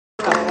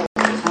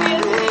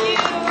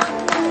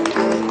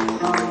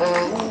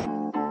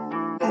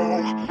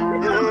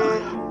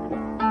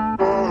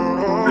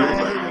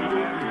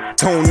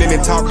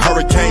talk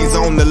hurricanes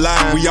on the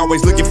line. We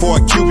always looking for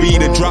a QB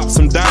to drop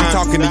some dimes. We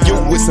talking to you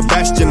with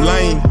Sebastian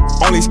Lane.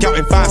 Only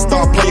scouting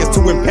 5-star players to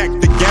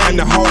impact the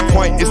game. The whole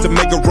point is to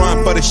make a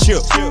run for the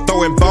ship.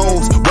 Throwing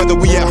bows, whether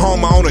we at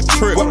home or on a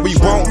trip. What we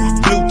want,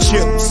 blue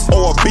chips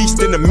or a beast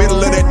in the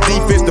middle of that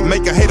defense to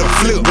make a hater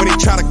flip. When he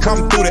try to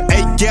come through the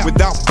 8 gap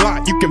without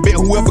block, you can bet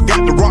whoever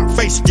got the rock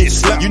face get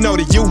slapped. You know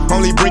that you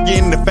only bring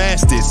in the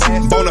fastest.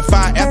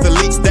 Bonafide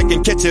athletes that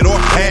can catch it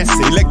or pass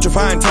it.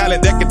 Electrifying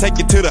talent that can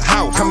take you to the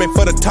house. Coming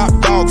for the top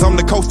dogs on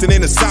the coast and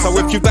in the south. So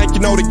if you think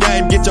you know the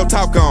game, get your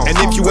talk on. And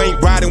if you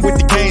ain't riding with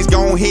the Canes,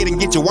 go ahead and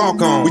get your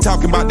walk on. We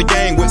talking about the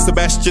game with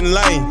Sebastian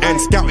Lane and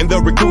scouting the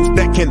recruits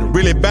that can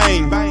really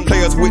bang.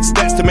 Players with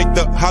stats to make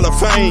the Hall of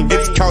Fame.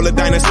 It's called a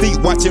dynasty,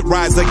 watch it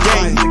rise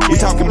again. We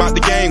talking about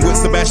the game with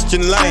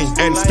Sebastian Lane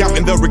and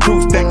scouting the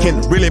recruits that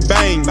can really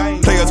bang.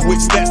 Players with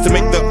stats to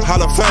make the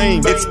Hall of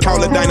Fame. It's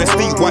called a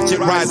dynasty, watch it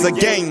rise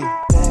again.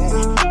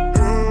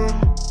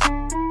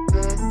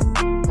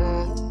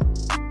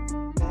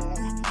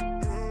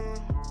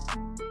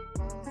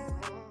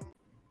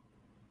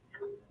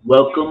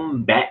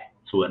 Welcome back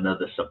to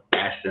another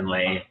Sebastian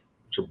Lane.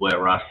 It's your boy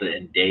Rasta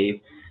and Dave.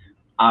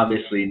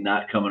 Obviously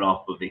not coming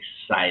off of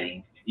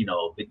exciting,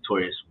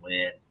 victorious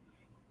win.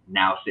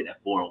 Now sitting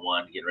at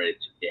 4-1, getting ready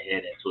to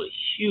head into a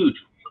huge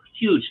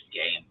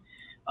game.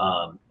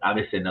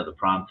 Obviously another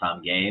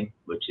primetime game,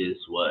 which is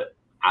what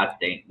I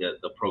think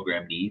that the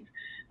program needs.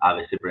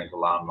 Obviously brings a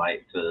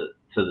limelight to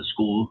the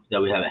school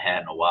that we haven't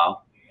had in a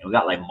while. And we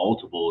got like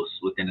multiples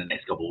within the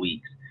next couple of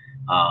weeks.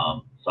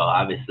 So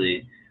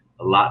obviously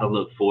a lot to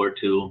look forward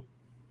to.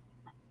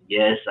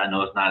 Yes, I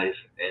know it's not as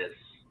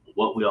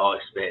what we all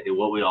expected,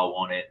 what we all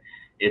wanted.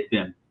 It's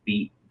been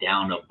beat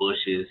down the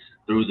bushes,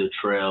 through the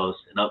trails,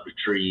 and up the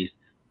trees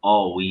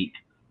all week.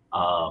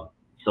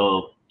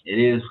 So it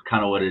is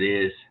kind of what it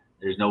is.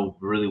 There's no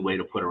really way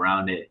to put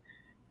around it.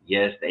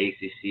 Yes, the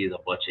ACC is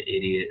a bunch of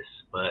idiots,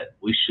 but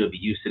we should be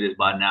used to this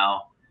by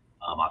now.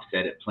 I've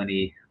said it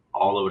plenty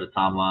all over the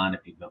timeline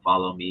if you've been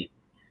following me.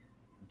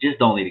 Just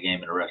don't leave the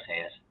game in the refs'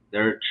 hands.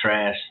 They're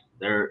trash.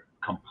 They're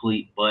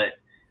complete, but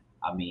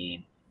I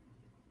mean,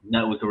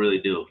 nothing we can really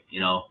do.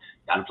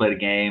 Got to play the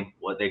game.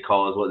 What they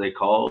call is what they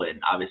call, and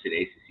obviously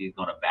the ACC is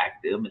going to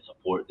back them and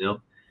support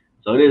them.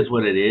 So it is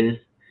what it is.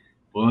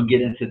 We're going to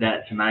get into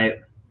that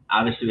tonight.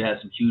 Obviously, we have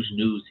some huge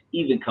news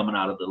even coming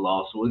out of the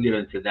loss, so we'll get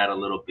into that a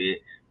little bit.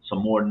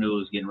 Some more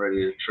news getting ready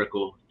to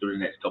trickle through the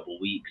next couple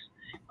of weeks.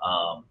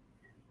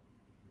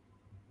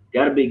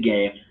 Got a big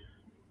game.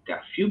 Got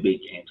a few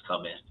big games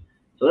coming.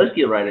 So let's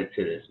get right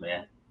into this,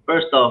 man.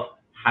 First off,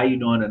 how you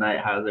doing tonight?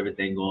 How's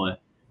everything going?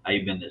 How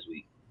you been this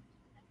week?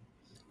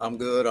 I'm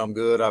good.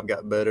 I've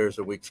got better as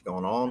the week's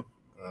going on.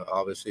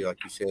 Obviously, like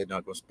you said,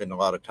 not going to spend a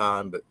lot of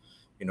time, but,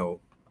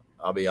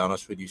 I'll be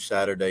honest with you,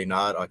 Saturday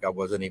night, I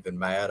wasn't even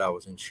mad. I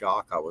was in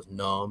shock. I was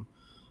numb,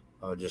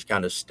 just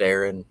kind of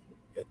staring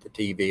at the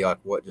TV like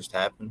what just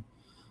happened.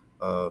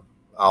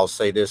 I'll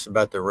say this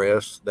about the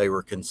refs. They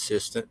were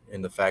consistent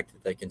in the fact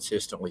that they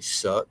consistently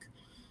suck.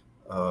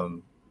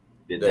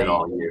 Did that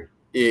all year.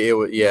 It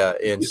was, yeah,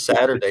 and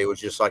Saturday was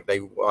just like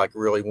they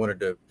really wanted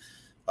to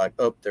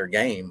up their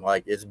game.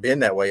 Like it's been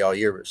that way all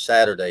year, but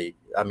Saturday,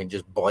 I mean,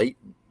 just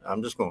blatant.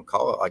 I'm just going to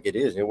call it like it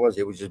is. It was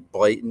just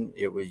blatant.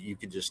 You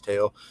could just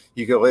tell.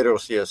 You could literally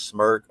see a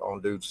smirk on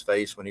dude's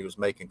face when he was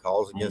making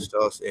calls against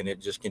us, and it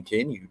just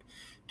continued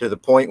to the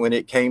point when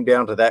it came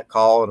down to that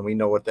call, and we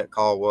know what that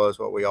call was,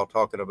 what we all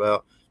talking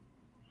about.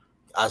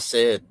 I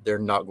said they're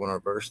not going to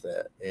reverse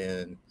that,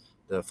 and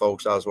the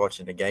folks I was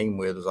watching the game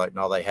with was like,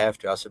 no, they have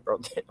to. I said,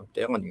 bro, I'm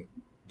telling you,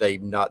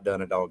 they've not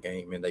done it all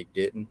game, and they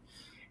didn't.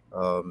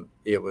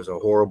 It was a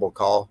horrible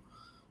call.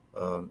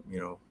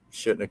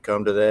 Shouldn't have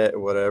come to that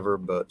or whatever,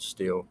 but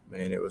still,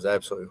 man, it was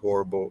absolutely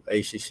horrible.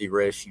 ACC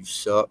refs, you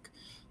suck.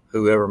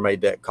 Whoever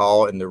made that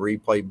call in the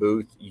replay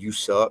booth, you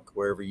suck.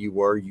 Wherever you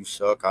were, you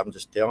suck. I'm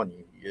just telling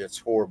you, it's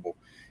horrible.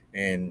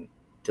 And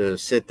to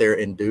sit there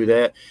and do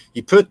that,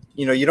 you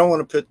don't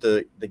want to put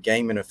the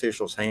game in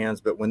officials' hands,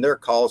 but when their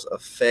calls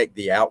affect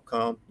the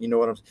outcome,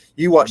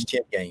 you watch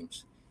 10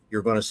 games,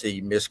 you're going to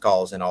see missed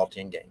calls in all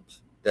 10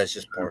 games. That's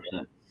just part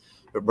of it.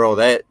 But bro,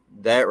 that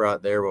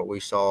right there, what we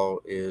saw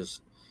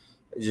is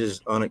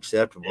just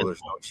unacceptable.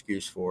 There's no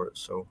excuse for it.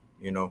 So,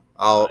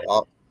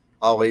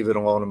 I'll leave it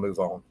alone and move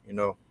on,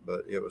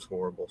 but it was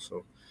horrible.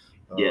 So,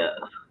 yeah,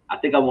 I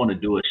think I want to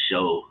do a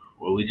show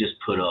where we just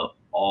put up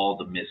all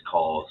the missed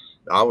calls.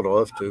 I would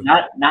love to.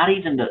 Not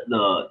even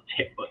the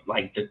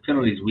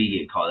penalties we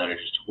get called that are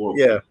just horrible.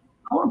 Yeah.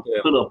 I want to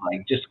put up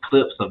just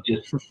clips of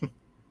just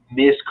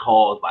missed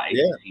calls by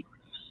ACC.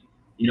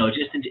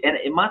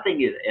 And my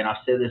thing is, and I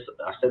said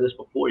this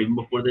before, even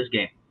before this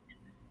game,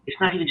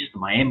 it's not even just the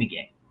Miami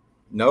game.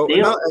 No,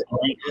 they are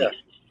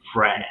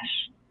trash.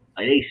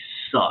 Like, they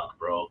suck,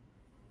 bro.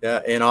 Yeah,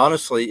 and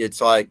honestly,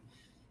 it's like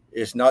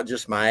it's not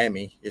just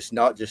Miami. It's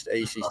not just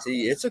ACC.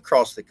 It's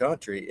across the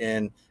country.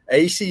 And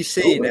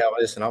ACC now,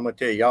 listen, I'm going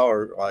to tell you, y'all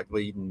are like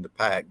leading the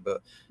pack.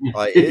 But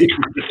you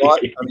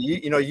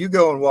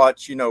go and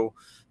watch,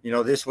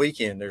 this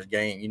weekend there's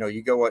game.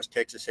 You go watch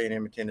Texas A&M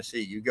and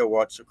Tennessee. You go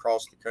watch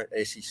across the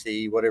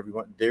ACC, whatever you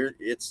want.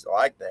 It's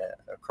like that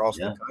across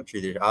the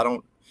country.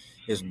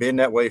 It's been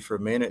that way for a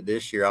minute.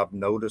 This year I've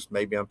noticed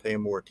maybe I'm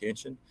paying more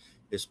attention.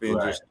 It's been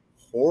just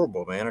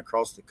horrible, man,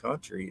 across the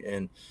country.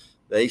 And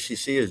the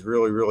ACC is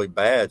really, really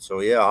bad.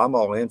 So, yeah, I'm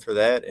all in for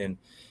that. And,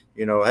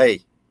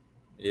 hey,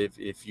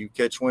 if you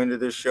catch wind of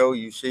this show,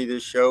 you see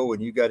this show,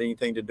 and you got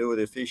anything to do with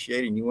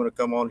officiating, you want to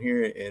come on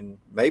here, and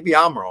maybe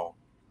I'm wrong.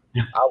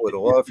 I would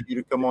love for you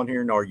to come on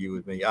here and argue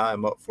with me. I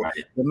am up for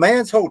it. The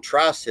man's whole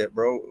tricep,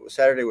 bro,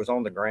 Saturday was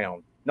on the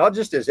ground. Not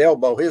just his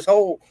elbow, his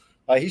whole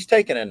he's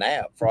taking a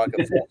nap for like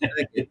a full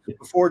second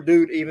before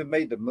dude even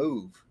made the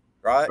move,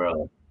 right?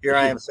 Bro. Here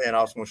I am saying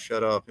I was going to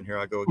shut up, and here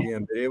I go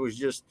again. But it was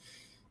just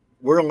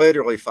 – we're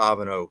literally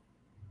 5-0.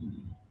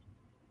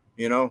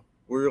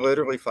 We're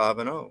literally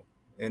 5-0,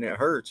 and it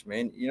hurts,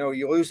 man.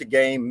 You lose a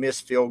game,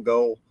 miss field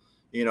goal,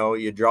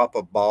 you drop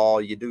a ball,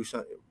 you do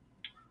something,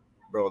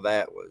 bro.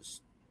 That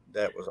was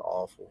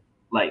awful.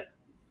 Like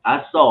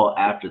I saw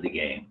after the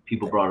game,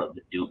 people brought up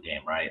the Duke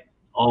game, right?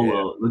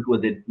 Oh, look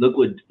what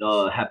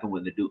happened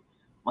with the Duke.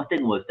 My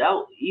thing was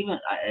that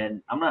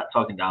and I'm not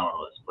talking down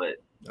on us, but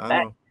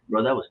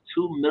that was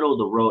 2 middle of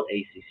the road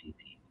ACC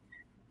teams.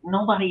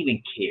 Nobody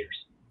even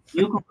cares.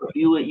 You can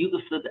review it. You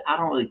can flip it. I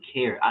don't really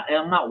care.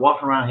 I'm not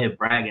walking around here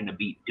bragging to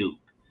beat Duke.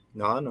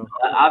 No, I know.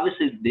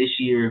 Obviously, this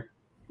year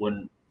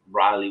when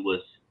Riley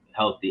was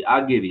healthy,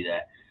 I'll give you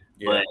that.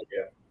 But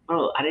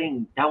bro,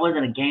 that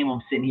wasn't a game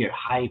I'm sitting here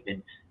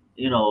hyping.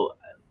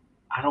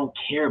 I don't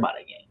care about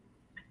a game.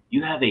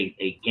 You have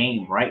a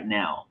game right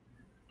now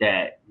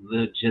that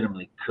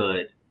legitimately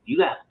could. You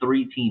got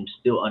 3 teams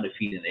still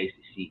undefeated in the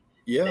ACC.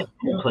 That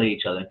can play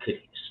each other and could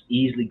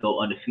easily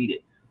go undefeated.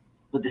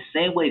 But the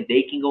same way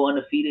they can go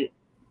undefeated,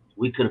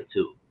 we could have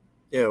too.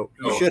 Yeah,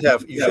 you should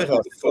have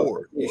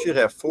 4. You should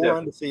have 4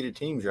 undefeated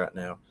teams right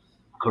now.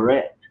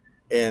 Correct.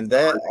 And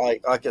that,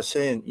 like I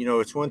said,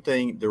 it's one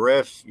thing the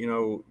refs, you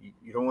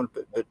don't want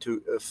to, but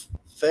to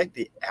affect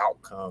the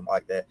outcome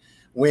like that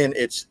when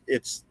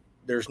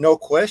there's no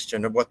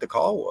question of what the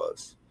call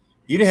was.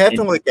 You didn't have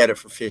to look at it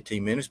for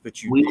 15 minutes,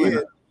 but you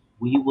did.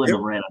 We wouldn't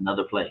have ran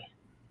another play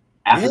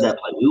after that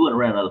play. We wouldn't have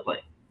ran another play.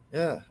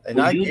 Yeah, and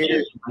I get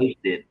it.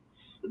 Wasted.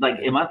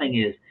 And my thing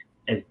is,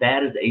 as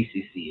bad as the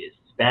ACC is,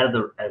 as bad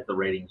as the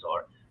ratings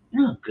are,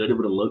 how good it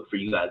would have looked for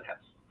you guys to have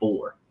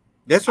 4.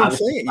 That's what I'm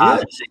saying. Yeah.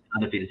 6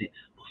 undefeated teams,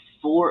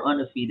 4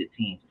 undefeated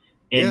teams,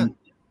 and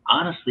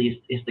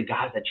honestly, it's the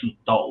guys that you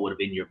thought would have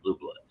been your blue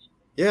bloods.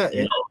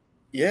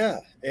 Yeah,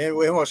 and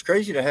what's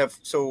crazy to have.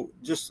 So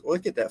just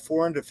look at that: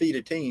 4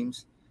 undefeated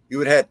teams. You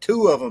would have had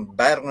 2 of them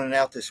battling it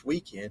out this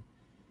weekend.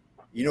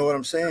 You know what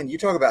I'm saying? You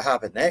talk about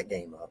hyping that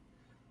game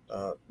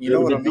up. You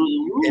know what I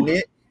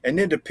mean? And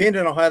then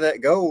depending on how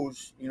that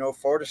goes,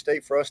 Florida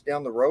State for us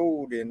down the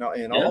road and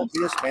all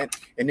this, man.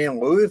 And then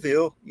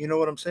Louisville, you know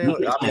what I'm saying?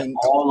 I mean,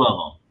 all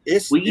of them.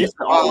 It's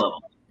all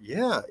of them.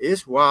 Yeah,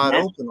 it's wide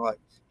open. Like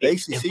the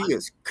ACC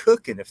is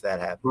cooking if that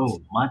happens.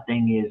 Bro, my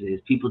thing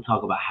is people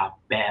talk about how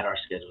bad our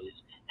schedule is,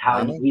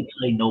 how we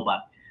play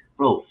nobody.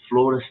 Bro,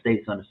 Florida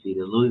State's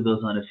undefeated,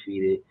 Louisville's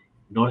undefeated,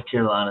 North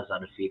Carolina's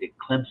undefeated,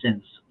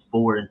 Clemson's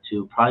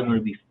 4-2, probably going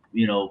to be,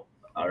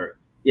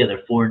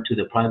 they're 4-2.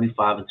 They'll probably be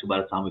 5-2 by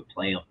the time we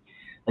play them.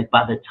 Like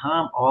by the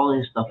time all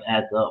this stuff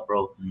adds up,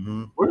 bro,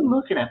 we're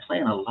looking at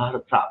playing a lot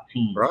of top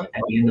teams at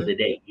the end of the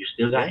day. You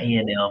still got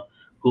A&M,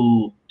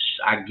 who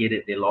I get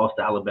it. They lost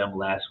to Alabama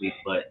last week,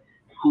 but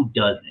who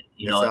doesn't? At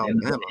the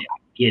end of the day, I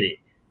get it.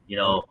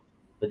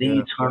 But then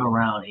you turn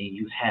around and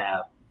you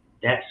have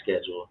that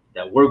schedule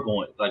that we're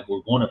going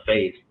to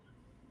face.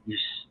 You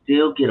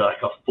still get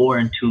like a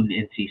 4-2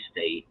 NC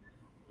State.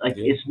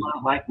 It's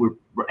not like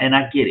and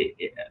I get it.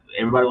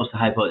 Everybody wants to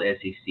hype up the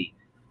SEC.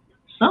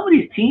 Some of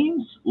these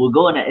teams will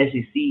go in the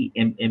SEC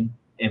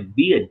and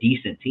be a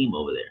decent team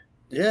over there.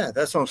 Yeah,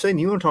 that's what I'm saying.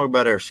 You want to talk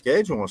about our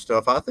schedule and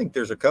stuff. I think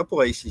there's a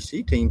couple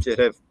ACC teams that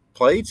have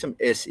played some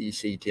SEC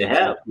teams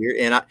this year.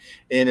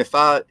 And if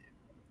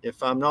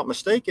I'm not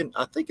mistaken,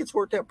 I think it's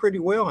worked out pretty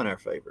well in our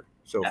favor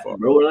so far.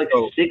 Bro, we're like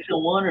 6-1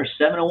 or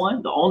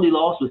 7-1. The only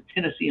loss was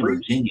Tennessee and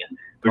Virginia.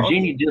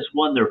 Virginia just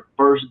won their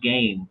first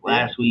game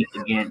last week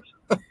against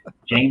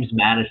James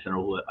Madison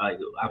or what? I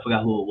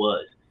forgot who it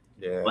was.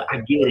 Yeah, but I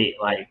get it.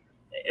 Like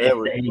it's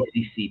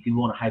the ACC.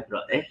 People want to hype it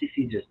up.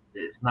 SEC just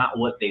it's not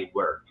what they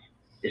were.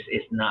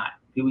 It's not.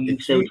 People you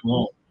say what you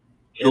want.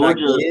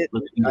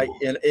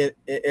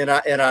 And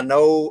I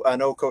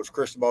know Coach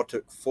Cristobal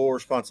took full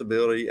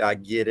responsibility. I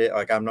get it.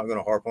 Like I'm not going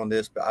to harp on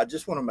this, but I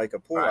just want to make a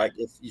point. Right.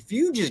 Like if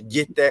you just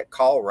get that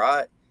call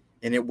right,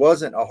 and it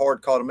wasn't a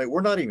hard call to make,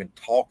 we're not even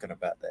talking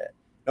about that.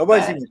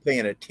 Nobody's even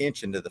paying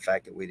attention to the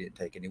fact that we didn't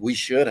take any. We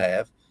should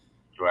have.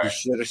 Right. You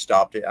should have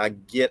stopped it. I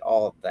get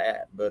all of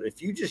that. But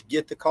if you just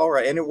get the call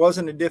right, and it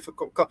wasn't a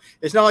difficult call.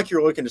 It's not like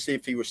you're looking to see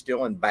if he was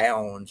still in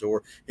bounds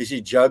or is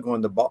he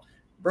juggling the ball.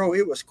 bro,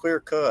 it was clear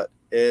cut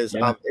as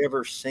Yeah. I've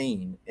ever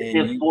seen. It's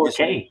And in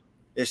 4K.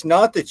 it's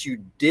not that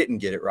you didn't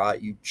get it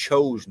right. You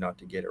chose not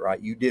to get it right.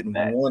 You didn't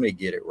That want to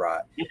get it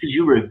right. because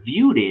you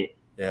reviewed it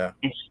Yeah.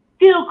 and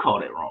still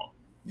called it wrong.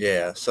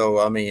 Yeah. So,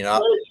 I mean,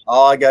 What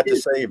all I got to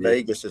is say, this?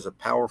 Vegas is a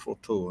powerful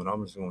tool, and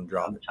I'm just going to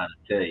drop I'm it. trying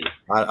to tell you.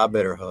 I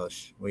better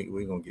hush. We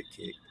going to get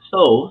kicked.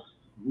 So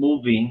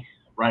moving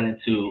right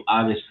into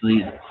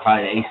obviously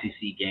probably the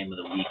ACC game of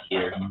the week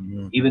here.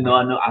 Mm-hmm. Even though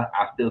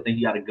I still think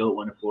you got to go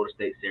winning Florida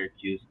State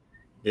Syracuse.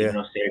 Yeah. Even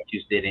though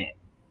Syracuse didn't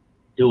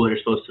do what they're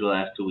supposed to the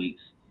last 2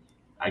 weeks,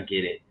 I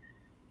get it.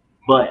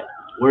 But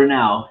we're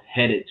now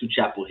headed to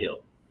Chapel Hill.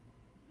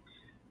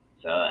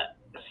 It's a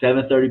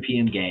 7:30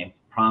 p.m. game,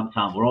 prime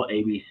time. We're on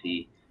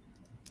ABC.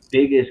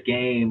 Biggest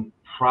game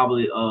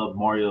probably of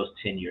Mario's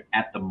tenure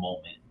at the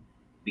moment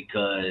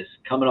because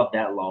coming off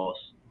that loss,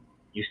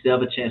 you still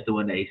have a chance to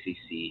win the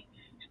ACC. You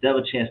still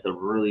have a chance to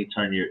really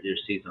turn your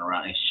season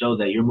around and show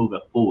that you're moving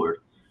forward,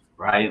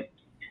 right?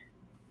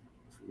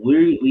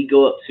 We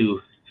go up to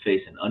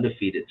face an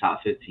undefeated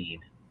top 15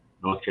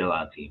 North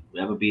Carolina team. We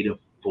haven't beat them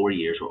 4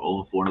 years. We're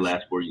 0-4 in the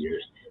last 4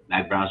 years.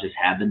 Mac Brown's just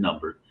had the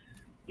number.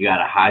 You got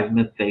a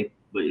Heisman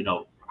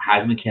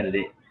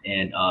candidate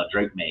and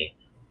Drake May.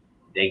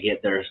 They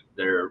get their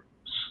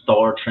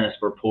star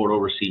transfer portal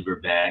receiver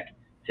back,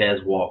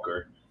 Tez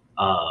Walker.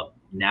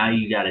 Now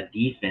you got a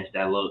defense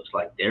that looks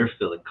like they're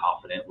feeling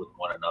confident with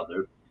one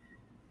another.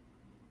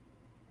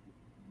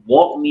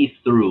 Walk me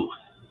through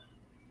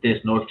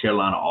this North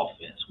Carolina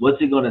offense.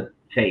 What's it going to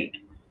take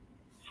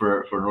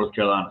for North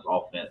Carolina's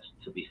offense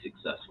to be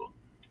successful?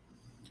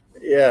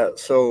 Yeah,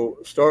 so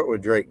start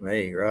with Drake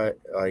May, right?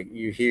 Like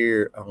you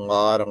hear a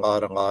lot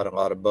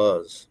of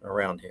buzz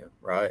around him,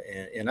 right?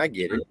 And I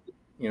get it,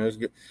 it's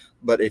good.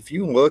 But if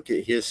you look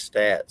at his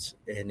stats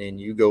and then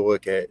you go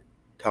look at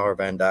Tyler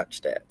Van Dyke's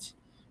stats,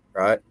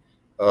 right?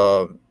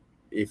 Um,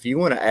 if you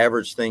want to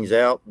average things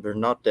out, they're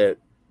not that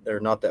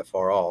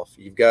far off.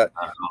 You've got,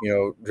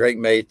 Drake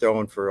May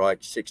throwing for like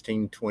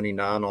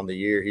 1629 on the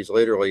year. He's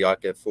literally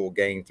like a full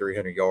game,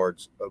 300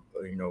 yards,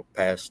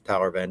 past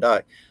Tyler Van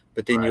Dyke.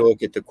 But then you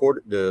look at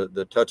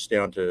the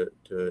touchdown to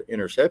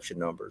interception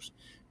numbers,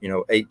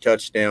 8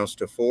 touchdowns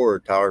to 4.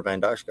 Tyler Van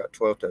Dyke's got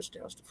 12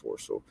 touchdowns to 4.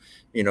 So,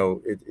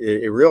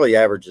 it really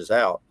averages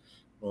out.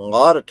 A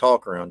lot of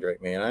talk around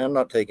Drake, man. I'm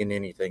not taking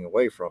anything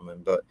away from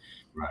him, but,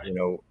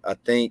 I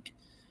think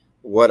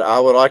what I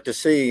would like to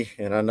see,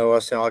 and I know I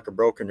sound like a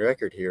broken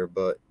record here,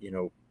 but,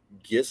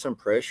 get some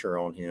pressure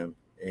on him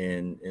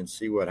and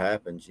see what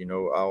happens. I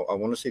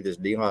want to see this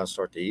D-line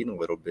start to eat a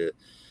little bit.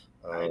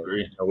 I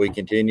agree. We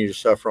continue to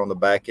suffer on the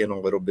back end a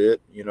little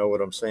bit, you know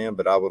what I'm saying?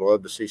 But I would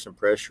love to see some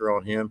pressure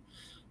on him.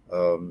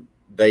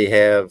 They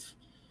have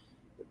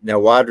now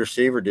wide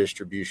receiver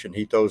distribution.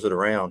 He throws it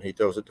around. He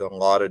throws it to a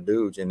lot of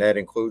dudes, and that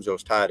includes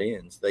those tight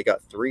ends. They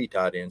got 3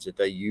 tight ends that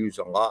they use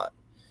a lot.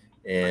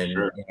 And,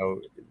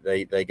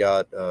 they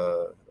got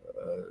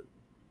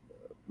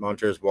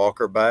Montrez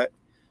Walker back,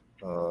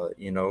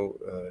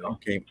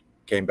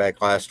 came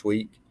back last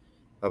week,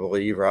 I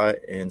believe, right?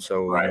 And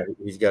so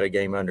he's got a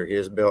game under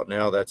his belt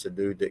now. That's a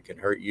dude that can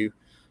hurt you.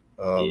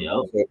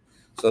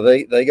 So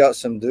they got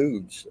some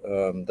dudes.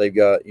 They've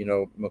got,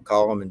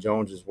 McCollum and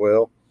Jones as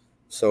well.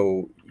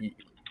 So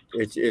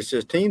it's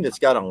a team that's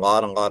got a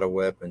lot of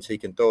weapons. He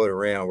can throw it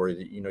around where,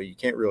 you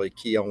can't really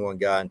key on one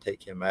guy and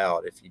take him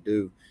out. If you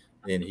do,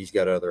 then he's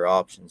got other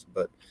options.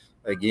 But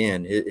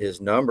again,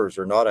 his numbers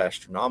are not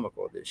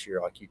astronomical this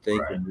year like you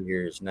think when you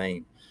hear his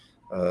name.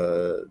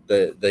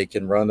 They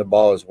can run the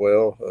ball as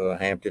well.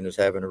 Hampton is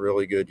having a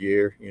really good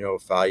year,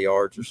 5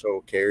 yards or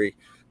so carry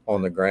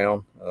on the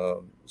ground.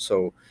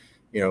 So,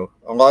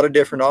 a lot of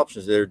different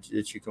options there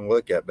that you can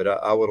look at. But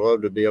I would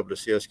love to be able to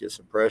see us get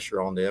some pressure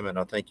on them. And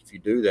I think if you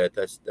do that,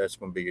 that's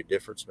going to be your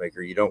difference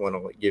maker. You don't want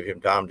to give him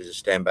time to just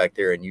stand back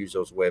there and use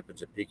those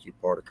weapons and pick you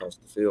apart across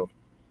the field.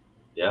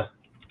 Yeah.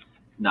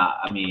 Nah,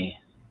 I mean,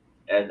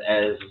 as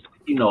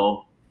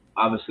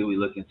obviously we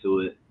look into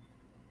it,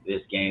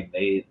 this game,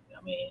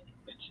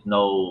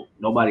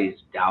 nobody's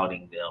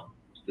doubting them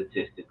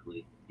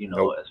statistically,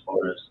 Nope. as far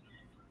as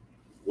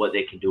what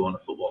they can do on the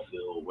football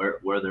field,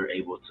 where they're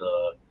able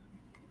to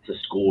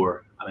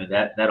score. I mean,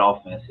 that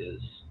offense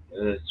is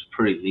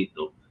pretty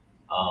lethal.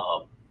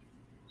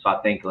 So I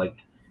think, like,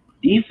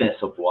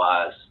 defensive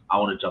wise, I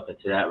want to jump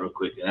into that real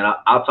quick, and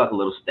I'll talk a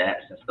little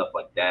stats and stuff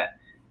like that.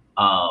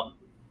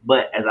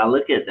 But as I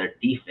look at their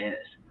defense,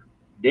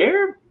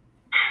 they're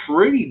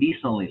pretty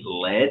decently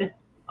led.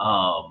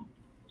 A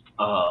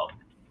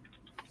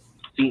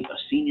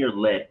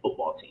senior-led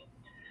football team.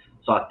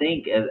 So I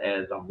think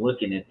as I'm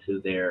looking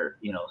into their,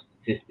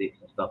 statistics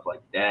and stuff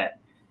like that,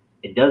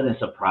 it doesn't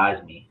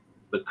surprise me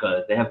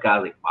because they have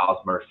guys like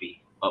Miles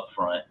Murphy up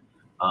front,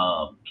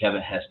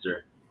 Kevin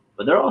Hester,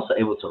 but they're also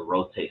able to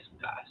rotate some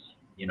guys,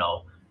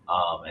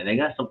 and they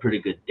got some pretty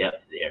good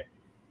depth there.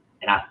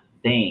 And I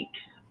think,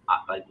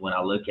 when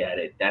I look at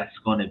it, that's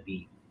going to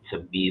be,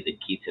 to me, the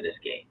key to this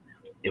game.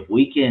 If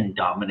we can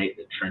dominate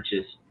the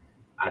trenches,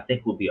 I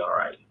think we'll be all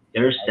right.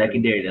 Their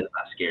secondary does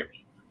not scare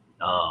me.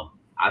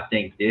 I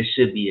think this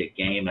should be a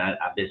game.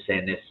 I've been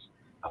saying this.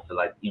 I feel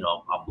like,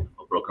 I'm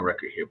a broken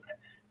record here, but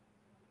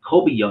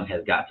Kobe Young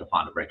has got to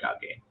find a breakout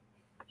game.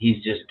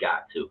 He's just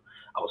got to.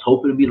 I was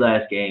hoping to be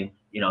last game.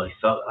 I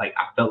felt like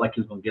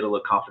he was gonna get a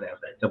little confident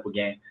after that Temple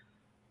game.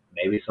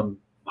 Maybe some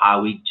bye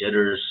week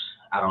jitters.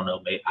 I don't know.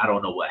 Maybe I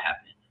don't know what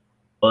happened,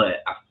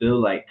 but I feel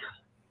like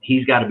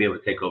he's got to be able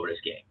to take over this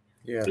game.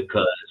 Yeah.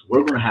 Because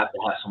we're gonna have to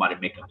have somebody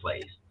making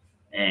plays,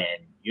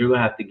 and you're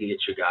gonna have to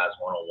get your guys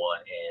one-on-one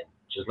and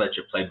just let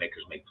your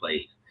playmakers make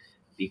plays.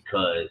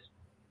 Because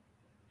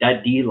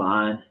that D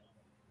line,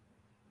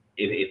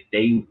 if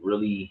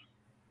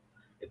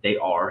they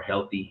are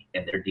healthy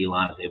and their D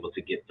line is able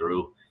to get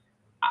through,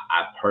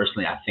 I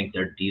personally think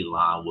their D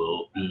line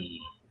will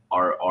be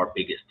our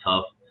biggest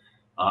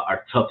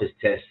our toughest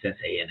test since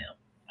A&M.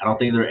 I don't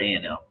think they're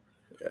A&M,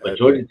 but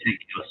Georgia Tech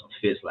gave us some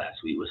fits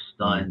last week with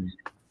stuns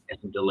and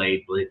some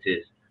delayed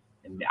blitzes,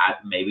 and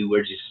maybe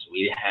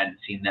we hadn't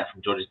seen that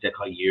from Georgia Tech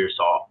all year,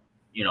 so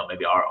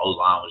maybe our O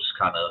line was just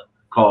kind of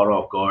caught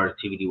off guard.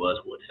 TBD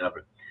was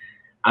whatever.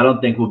 I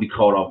don't think we'll be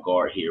caught off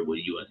guard here with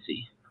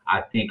UNC.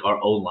 I think our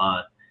O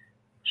line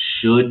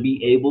should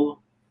be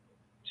able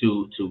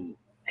to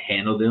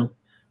handle them,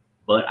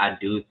 but I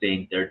do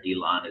think their D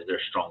line is their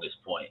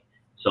strongest point.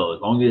 So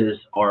as long as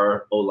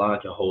our O line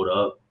can hold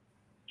up,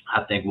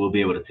 I think we'll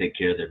be able to take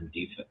care of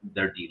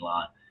their D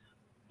line.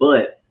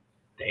 But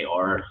they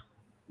are,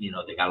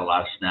 they got a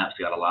lot of snaps,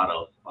 they got a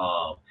lot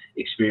of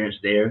experience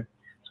there.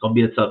 It's going to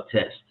be a tough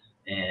test,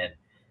 and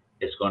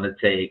it's going to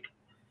take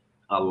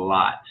a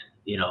lot,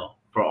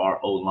 for our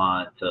O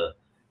line to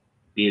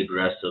be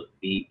aggressive.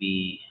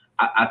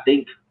 I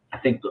think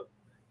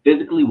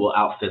physically we'll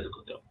out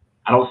physical them.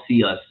 I don't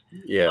see us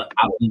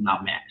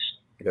outmatched.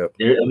 Yep.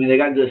 They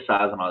got good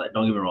size and all that.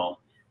 Don't get me wrong.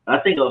 But I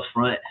think up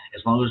front,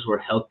 as long as we're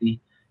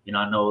healthy,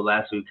 I know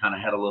last week we kind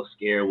of had a little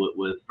scare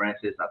with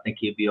Francis. I think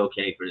he'd be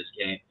okay for this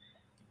game.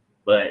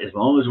 But as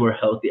long as we're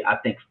healthy, I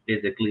think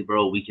physically,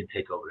 bro, we can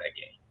take over that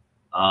game.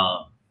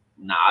 Now,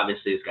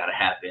 obviously, it's got to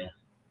happen.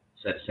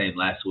 Said the same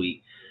last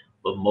week.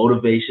 But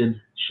motivation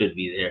should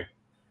be there.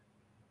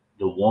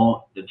 The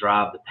want, the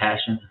drive, the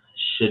passion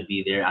should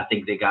be there. I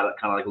think they got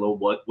kind of like a little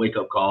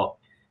wake-up call.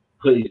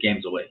 Put these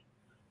games away.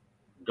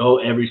 Go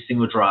every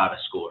single drive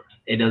and score.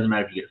 It doesn't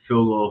matter if you get a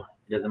field goal.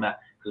 It doesn't matter.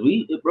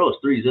 Because it's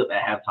 3-0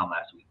 at halftime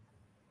last week.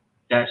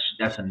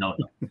 That's a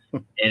no-no.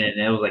 And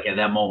it was like at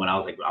that moment, I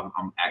was like,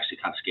 I'm actually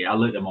kind of scared. I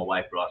looked at my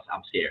wife, bro.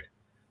 I'm scared.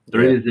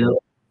 3-0,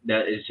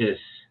 that is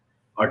just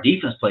 – our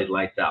defense plays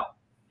lights out.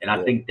 And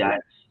I think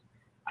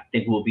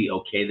we'll be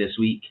okay this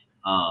week.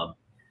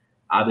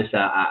 Obviously,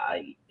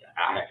 I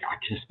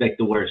can expect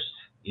the worst,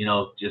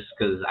 just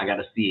because I got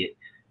to see it.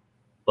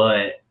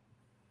 But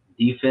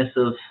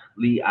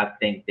defensively, I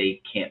think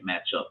they can't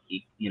match up,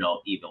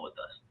 even with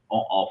us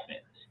on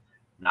offense.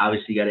 And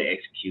obviously, you got to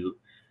execute.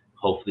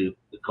 Hopefully,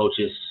 the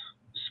coaches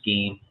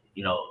scheme,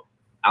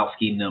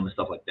 out-scheme them and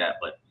stuff like that.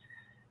 But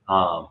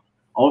I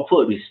want to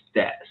put these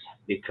stats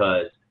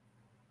because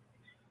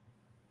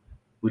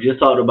we just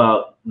talked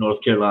about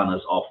North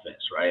Carolina's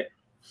offense, right?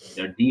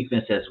 Their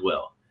defense as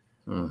well.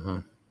 Mm-hmm.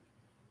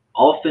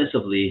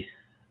 Offensively,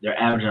 they're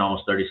averaging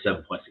almost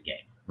 37 points a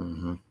game.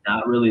 Mm-hmm.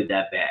 Not really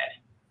that bad.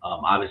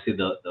 Obviously,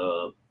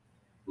 the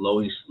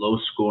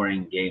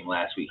low-scoring game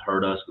last week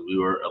hurt us because we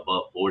were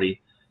above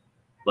 40.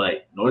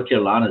 But North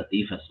Carolina's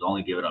defense is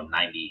only giving up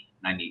 19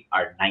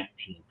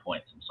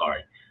 points. I'm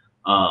sorry.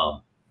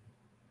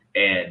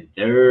 And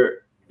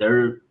they're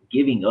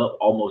giving up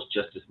almost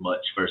just as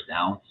much first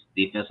downs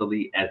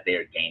defensively as they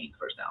are gaining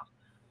first downs.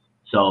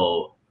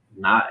 So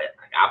I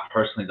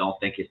personally don't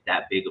think it's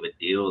that big of a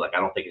deal. Like, I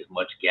don't think it's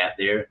much gap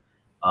there.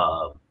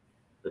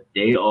 But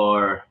they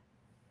are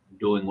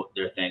doing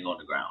their thing on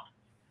the ground.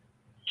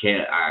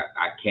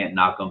 I can't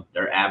knock them.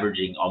 They're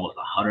averaging almost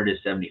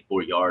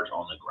 174 yards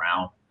on the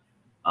ground.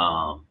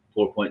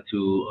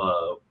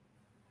 4.2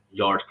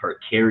 yards per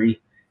carry.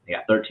 They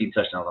got 13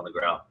 touchdowns on the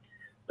ground.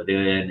 But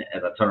then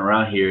as I turn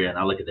around here and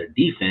I look at their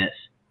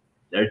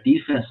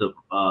defensive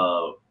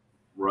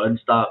run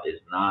stop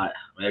is not.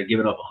 They're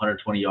giving up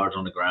 120 yards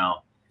on the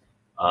ground,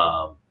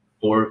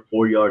 4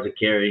 yards a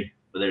carry,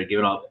 but they're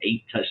giving up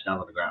 8 touchdowns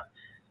on the ground.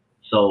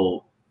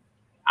 So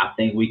I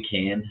think we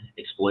can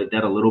exploit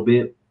that a little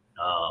bit.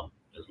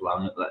 As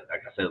long as, like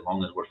I said, as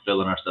long as we're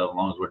filling ourselves, as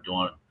long as we're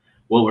doing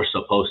what we're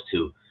supposed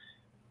to.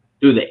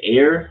 Through the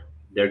air,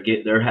 they're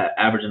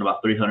averaging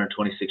about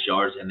 326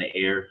 yards in the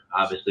air.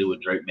 Obviously,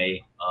 with Drake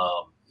May,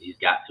 he's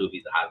got to.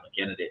 He's a Heisman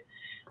candidate,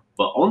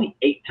 but only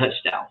 8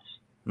 touchdowns.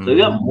 So they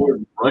got more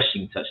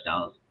rushing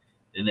touchdowns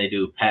than they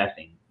do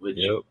passing, which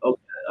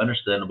okay,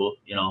 understandable,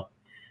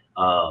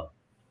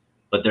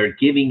 but they're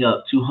giving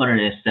up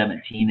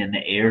 217 in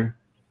the air,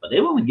 but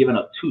they've only given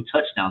up 2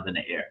 touchdowns in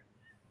the air.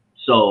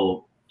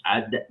 So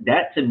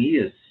that to me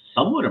is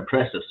somewhat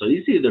impressive. So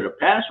you see either the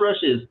pass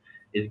rush is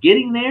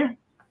getting there,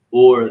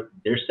 or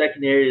their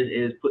secondary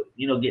is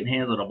getting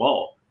hands on the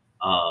ball.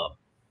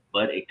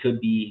 But it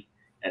could be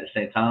at the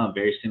same time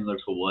very similar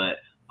to what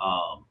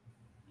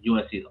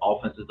UNC's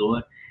offense is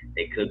doing.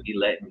 They could be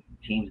letting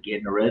teams get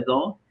in the red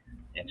zone,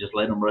 and just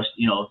let them rush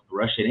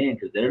it in,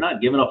 because they're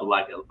not giving up a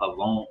lot of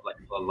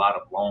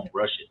long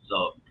rushes.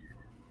 So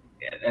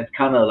yeah, that's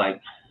kind of like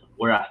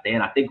where I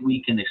stand. I think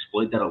we can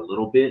exploit that a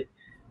little bit,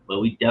 but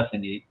we definitely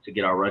need to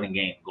get our running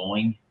game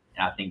going.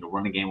 And I think the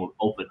running game will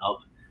open up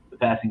the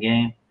passing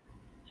game.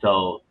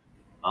 So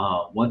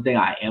one thing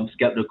I am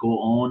skeptical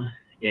on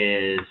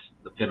is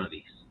the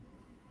penalties.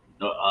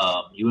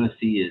 UNC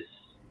is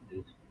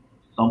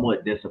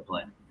somewhat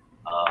disciplined,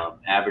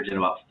 averaging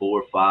about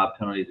 4 or 5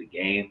 penalties a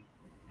game.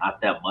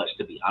 Not that much,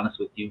 to be honest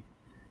with you.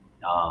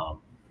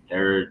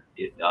 Their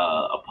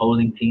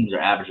opposing teams are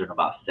averaging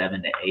about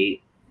 7 to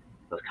 8.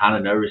 So it's kind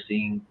of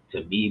nerve-wracking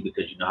to me,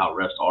 because you know how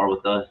refs are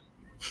with us.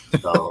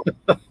 So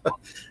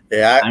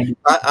yeah,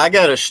 I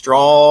got a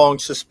strong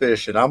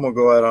suspicion. I'm going to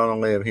go out on a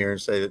limb here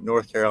and say that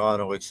North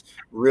Carolina looks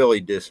really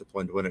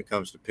disciplined when it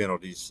comes to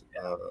penalties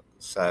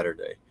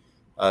Saturday.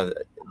 That's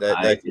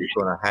going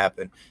to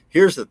happen.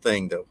 Here's the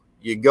thing, though.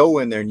 You go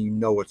in there and you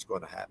know what's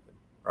going to happen,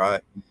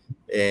 right?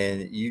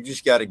 And you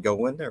just got to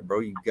go in there,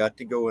 bro. You got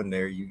to go in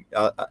there.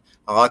 I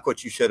like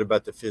what you said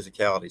about the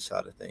physicality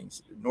side of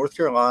things. North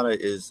Carolina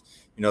is,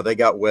 they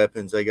got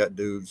weapons, they got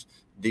dudes,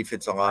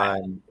 defensive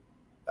line.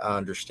 I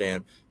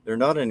understand they're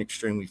not an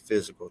extremely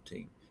physical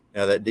team.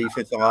 Now that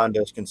defensive line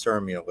does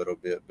concern me a little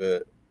bit,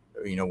 but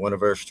one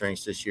of our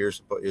strengths this year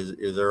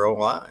is their own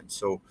line.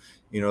 So,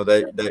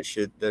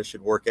 that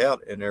should work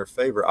out in their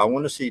favor. I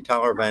want to see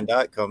Tyler Van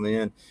Dyke come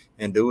in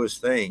and do his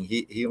thing.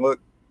 He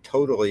looked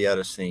totally out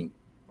of sync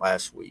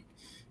last week.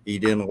 He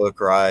didn't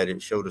look right.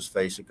 It showed his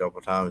face a couple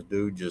of times.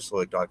 Dude just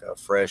looked like a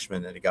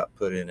freshman that he got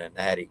put in a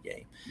natty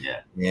game.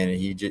 Yeah. And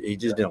he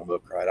just didn't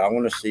look right. I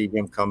want to see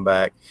him come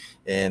back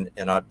and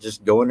I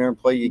just go in there and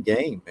play your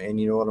game, man.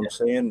 You know what I'm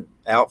saying?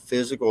 Out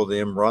physical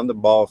them, run the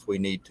ball if we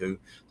need to.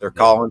 They're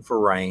calling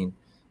for rain.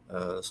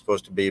 It's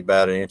supposed to be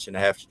about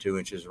 1.5 to 2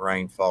 inches of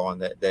rain falling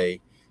that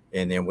day.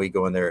 And then we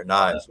go in there at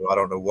night. So I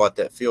don't know what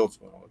that field's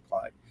going to look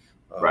like.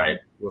 Right.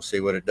 We'll see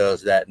what it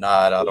does that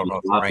night. I don't know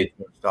if the rain's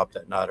going to stop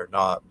that night or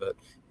not, but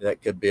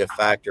that could be a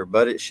factor.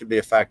 But it should be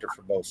a factor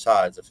for both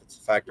sides. If it's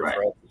a factor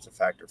for us, it's a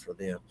factor for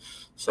them.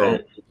 So,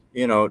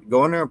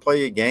 go in there and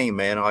play your game,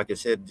 man. Like I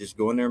said, just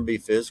go in there and be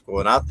physical.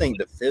 And I think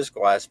the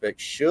physical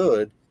aspect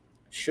should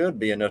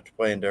be enough to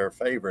play in their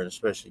favor, and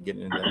especially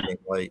getting in that game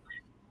late.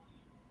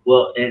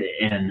 Well,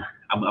 and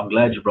I'm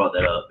glad you brought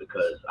that up,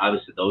 because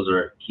obviously those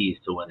are keys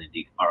to winning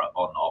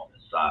on the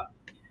offense side.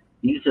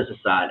 Defensive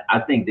side, I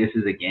think this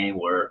is a game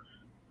where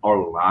our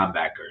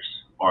linebackers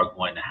are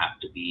going to have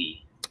to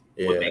be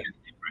what makes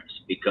the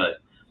difference, because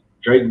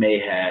Drake May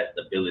has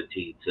the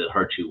ability to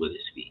hurt you with his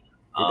feet.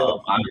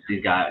 Obviously,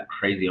 he's got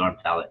crazy arm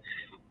talent,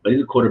 but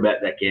he's a quarterback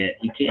that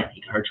he can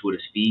hurt you with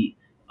his feet.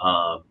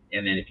 And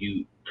then if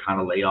you kind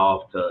of lay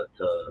off to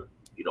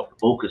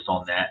focus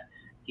on that,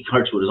 he can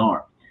hurt you with his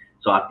arm.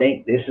 So I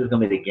think this is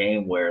going to be the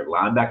game where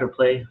linebacker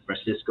play,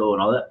 Francisco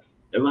and all that,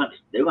 they're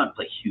going to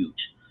play huge.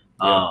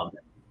 Yeah.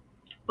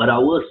 But I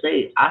will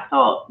say, I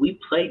thought we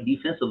played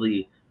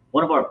defensively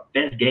one of our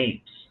best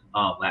games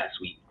last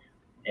week.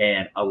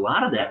 And a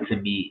lot of that, to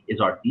me, is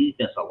our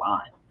defensive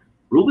line.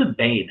 Ruben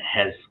Bain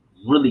has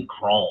really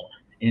grown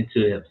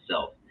into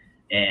himself.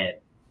 And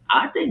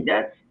I think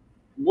that's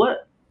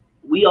what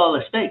we all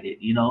expected,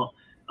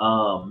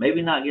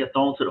 maybe not get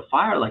thrown to the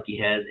fire like he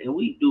has. And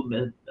we do,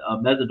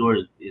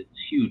 Mesidor is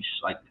huge,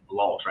 like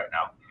loss right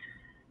now.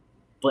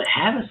 But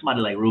having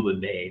somebody like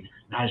Ruben Bain,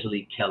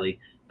 Najee Kelly,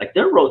 like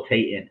they're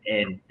rotating,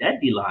 and that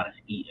D-line is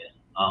eating.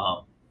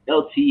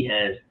 LT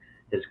has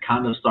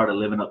kind of started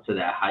living up to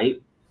that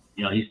hype.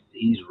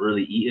 He's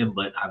really eating,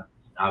 but I'm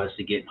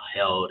obviously getting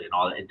held and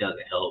all that. It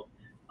doesn't help.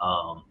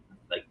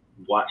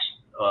 Watch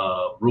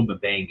Ruben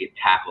Bain get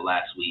tackled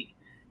last week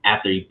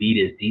after he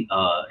beat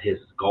his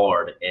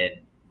guard,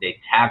 and they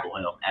tackled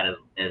him at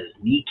his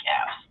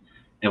kneecaps.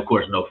 And of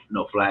course,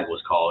 no flag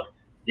was called.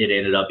 It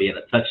ended up being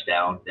a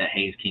touchdown that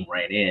Haynes King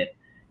ran in,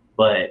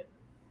 but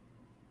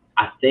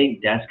I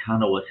think that's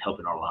kind of what's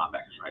helping our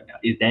linebackers right now,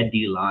 is that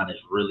D-line is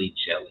really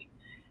gelling.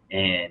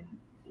 And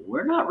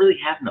we're not really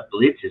having to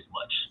blitz as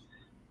much.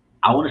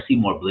 I want to see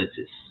more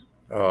blitzes.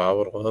 Oh, I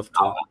would love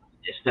to.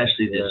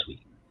 Especially this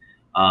week.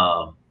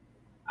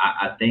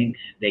 I think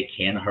they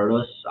can hurt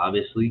us,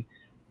 obviously.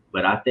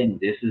 But I think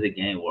this is a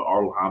game where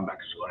our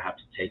linebackers are going to have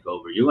to take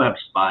over. You're going to have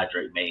to spy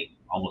Drake May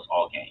almost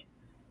all game.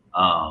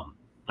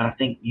 But I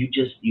think you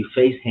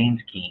face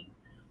Haynes King,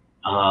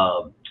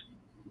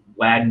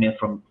 Wagner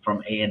from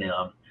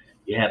A&M.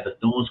 You have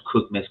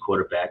Bethune-Cookman's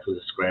quarterback, who's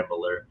a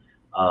scrambler.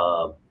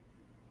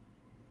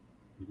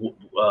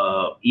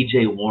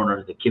 E.J.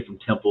 Warner, the kid from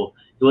Temple,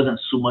 he wasn't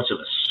so much of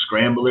a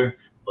scrambler,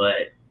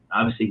 but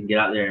obviously he can get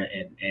out there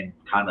and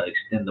kind of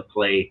extend the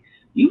play.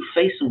 You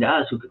face some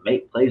guys who can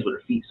make plays with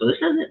their feet. So this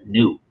isn't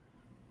new.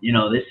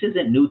 This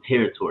isn't new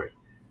territory.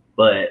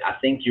 But I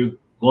think you're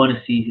going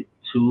to see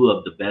two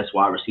of the best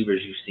wide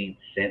receivers you've seen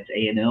since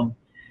A&M.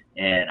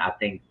 And I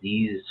think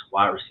these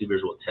wide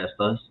receivers will test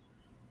us.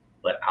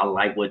 But I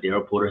like what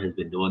Darryl Porter has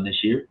been doing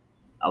this year.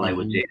 I like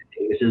what Jaden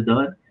Davis has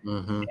done.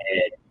 Mm-hmm.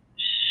 And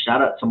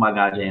shout out to my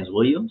guy, James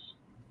Williams.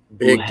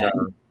 Big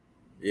time.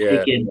 Yeah.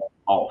 Taking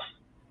off.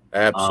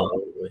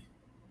 Absolutely.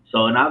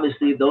 So, and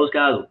obviously those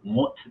guys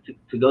want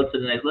to go to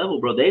the next level,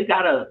 bro. They've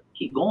got to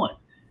keep going.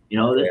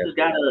 This has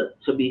got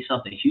to be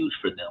something huge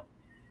for them.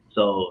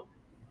 So,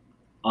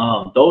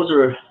 those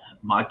are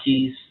my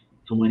keys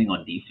to winning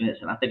on defense,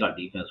 and I think our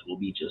defense will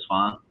be just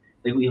fine.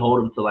 I think we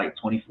hold them to like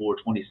 24,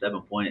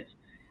 27 points.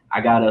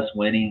 I got us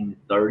winning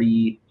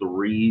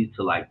 33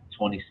 to like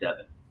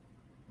 27.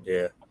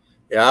 Yeah.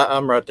 Yeah,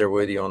 I'm right there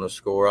with you on the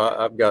score.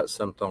 I've got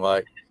something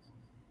like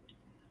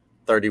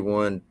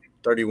 31,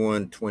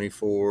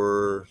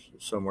 24,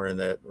 somewhere in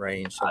that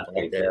range, something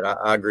like that.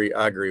 I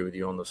agree with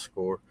you on the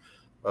score.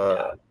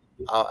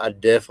 I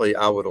definitely,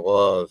 I would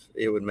love,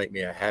 it would make me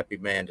a happy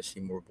man to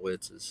see more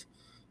blitzes.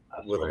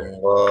 I would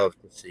love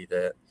to see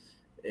that.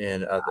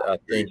 And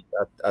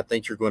I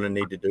think you're going to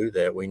need to do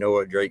that. We know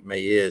what Drake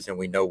May is, and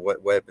we know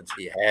what weapons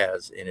he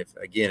has. And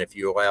if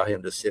you allow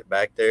him to sit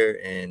back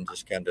there and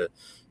just kind of,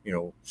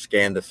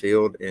 scan the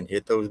field and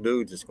hit those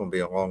dudes, it's going to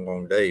be a long,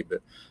 long day.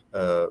 But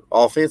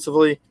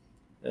offensively,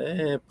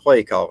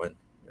 play calling.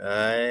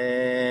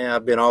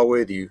 I've been all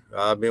with you.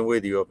 I've been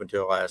with you up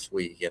until last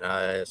week,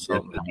 and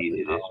something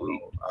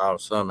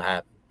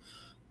happened.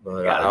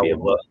 But gotta be a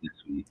bust this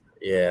week.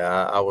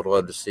 Yeah, I would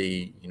love to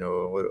see a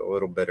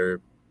little better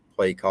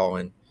play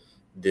calling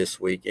this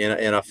week,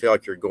 and I feel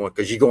like you're going,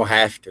 because you're gonna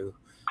have to.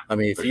 I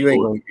mean, if you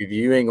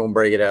ain't gonna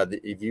break it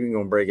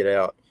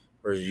out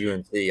versus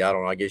UNC, I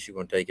don't know. I guess you're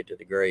gonna take it to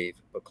the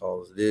grave,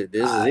 because this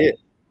is it.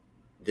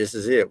 This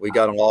is it. We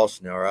got them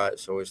lost now, right?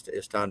 So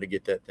it's time to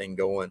get that thing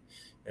going.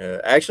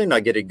 Actually,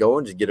 not get it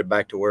going, just get it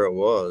back to where it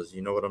was.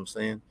 You know what I'm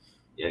saying?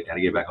 Yeah, gotta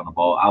get back on the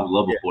ball. I would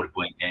love a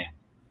 40-point game.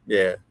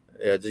 Yeah,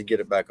 just get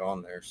it back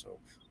on there. So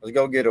let's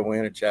go get a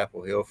win at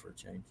Chapel Hill for a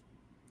change.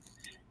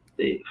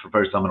 For the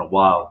first time in a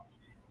while.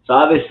 So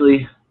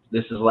obviously,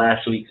 this is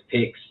last week's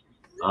picks.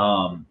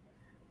 Not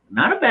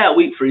a bad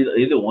week for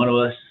either one of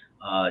us.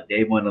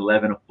 Dave went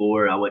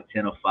 11-4. I went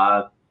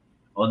 10-5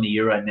 on the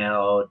year right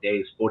now.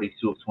 Dave's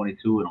 42 of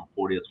 22, and I'm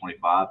 40 of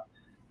 25.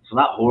 So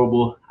not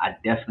horrible. I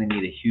definitely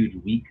need a huge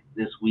week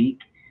this week,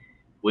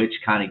 which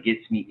kind of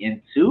gets me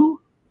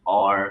into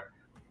our.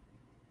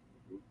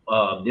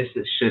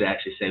 Should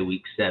actually say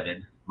week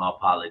 7. My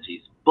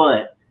apologies,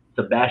 but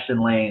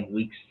Sebastian Lane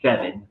week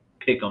 7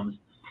 pick'ems.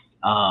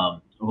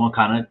 We're gonna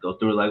kind of go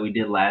through it like we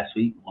did last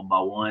week, one by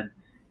one,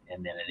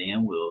 and then at the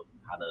end we'll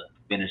kind of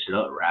finish it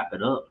up, wrap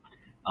it up.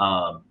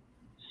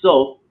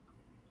 So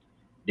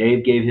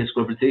Dave gave his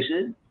score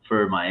prediction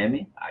for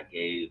Miami. I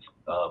gave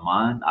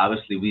mine.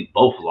 Obviously, we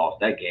both lost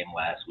that game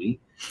last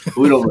week.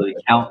 We don't really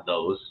count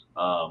those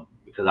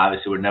because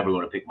obviously we're never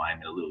going to pick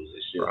Miami to lose.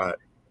 It's just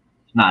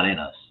It's not in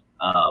us.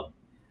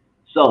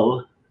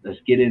 So let's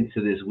get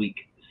into this week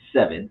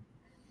 7.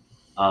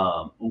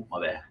 My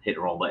bad, hit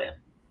the wrong button.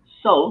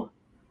 So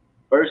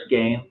first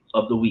game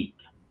of the week,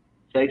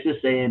 Texas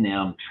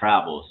A&M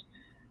travels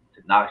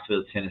to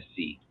Knoxville,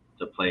 Tennessee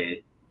to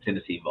play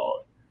Tennessee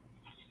Vols.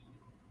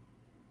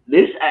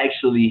 This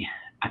actually,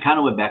 I kind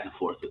of went back and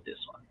forth with this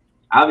one.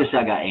 Obviously,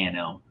 I got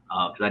A&M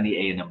because I need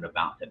A&M to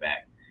bounce it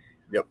back.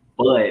 Yep.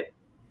 But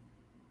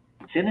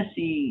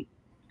Tennessee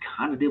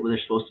kind of did what they're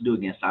supposed to do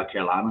against South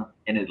Carolina,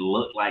 and it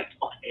looked like,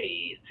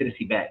 hey, it's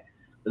Tennessee back.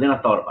 But then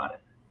I thought about it,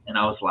 and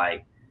I was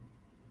like,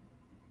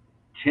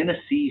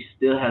 Tennessee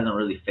still hasn't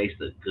really faced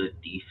a good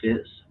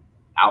defense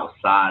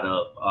outside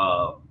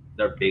of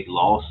their big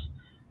loss.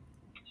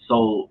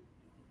 So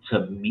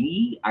to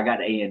me, I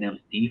got A&M's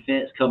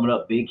defense coming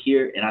up big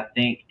here, and I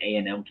think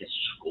A&M can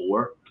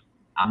score.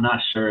 I'm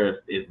not sure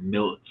if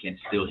Milt can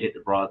still hit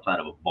the broadside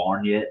of a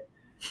barn yet.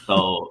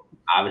 So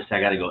obviously I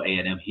got to go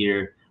A&M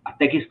here. I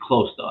think it's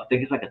close, though. I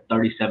think it's like a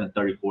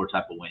 37-34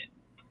 type of win.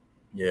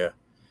 Yeah.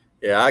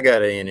 Yeah, I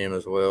got A&M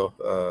as well.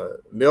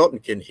 Milton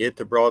can hit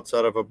the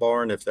broadside of a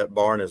barn if that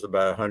barn is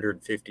about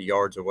 150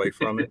 yards away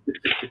from it.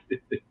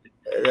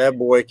 That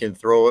boy can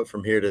throw it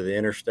from here to the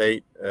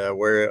interstate.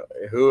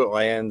 Who it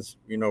lands,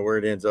 where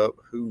it ends up,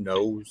 who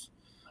knows?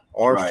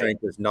 Arm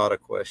strength is not a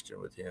question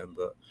with him,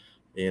 but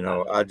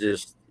I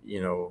just,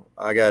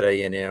 I got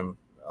A&M.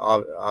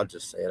 I'll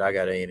just say it. I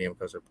got A&M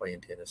because they're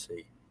playing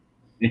Tennessee.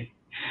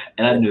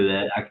 And I knew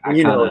that.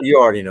 You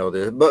already know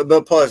this,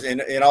 but plus,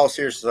 in all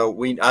seriousness, though,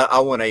 I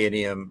want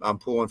A&M. I'm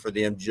pulling for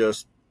them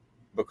just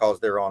because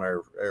they're on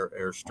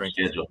our strength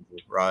schedule,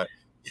 right?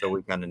 So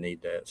we kind of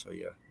need that. So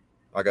yeah,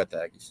 I got the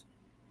Aggies.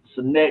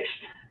 So next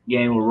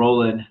game, we're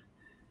rolling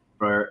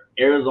for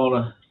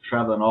Arizona,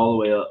 traveling all the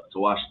way up to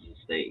Washington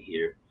State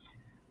here.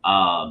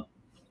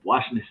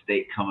 Washington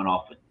State coming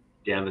off a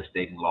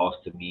devastating loss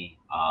to me.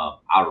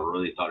 I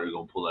really thought they were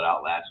going to pull it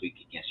out last week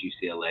against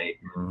UCLA.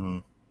 Mm-hmm.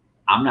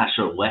 I'm not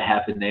sure what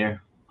happened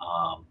there.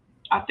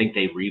 I think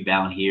they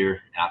rebound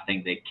here, and I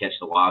think they catch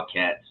the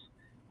Wildcats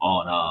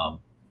on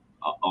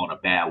a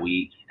bad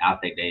week. I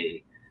think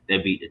they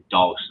beat the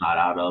dog snot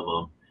out of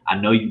them. I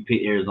know you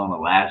picked Arizona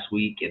last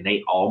week, and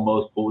they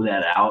almost pulled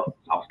that out.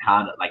 I was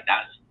kind of like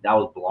that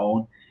was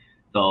blown.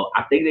 So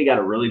I think they got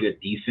a really good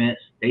defense.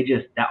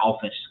 That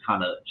offense just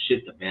kind of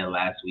shit the bed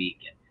last week,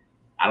 and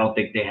I don't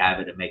think they have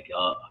it to make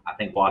up. I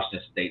think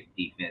Washington State's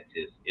defense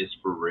is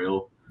for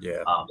real.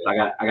 Yeah. So I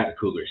got the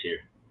Cougars here.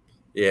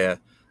 Yeah.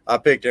 I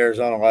picked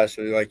Arizona last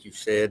week, like you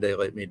said. They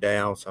let me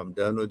down, so I'm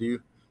done with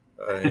you.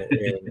 And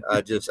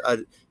at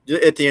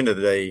the end of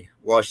the day,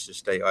 Washington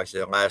State, like I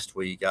said last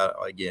week,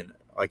 like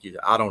you said,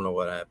 I don't know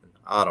what happened.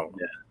 I don't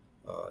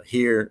know.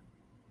 Here,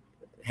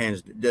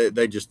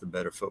 they just the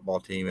better football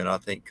team, and I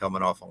think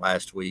coming off of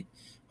last week,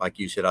 like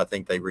you said, I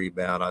think they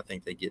rebound. I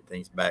think they get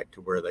things back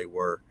to where they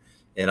were,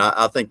 and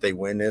I think they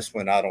win this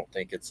one. I don't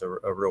think it's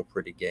a real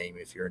pretty game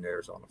if you're an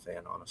Arizona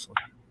fan, honestly.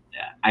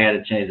 Yeah, I got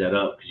to change that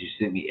up because you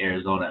sent me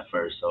Arizona at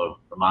first, so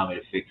remind me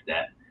to fix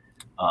that.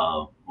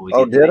 When we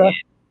get to Did the I? end.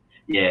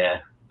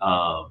 Yeah,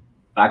 but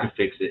I can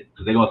fix it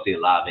because they're gonna see it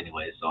live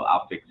anyway, so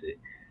I'll fix it.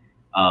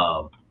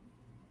 Um,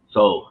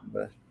 so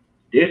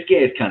this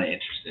game is kind of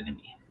interesting to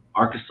me.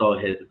 Arkansas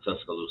heads to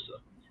Tuscaloosa.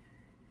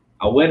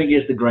 I went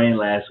against the grain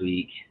last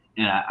week,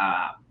 and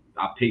I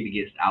picked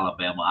against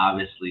Alabama,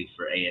 obviously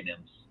for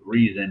A&M's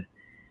reason.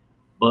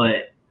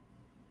 But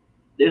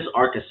this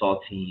Arkansas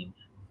team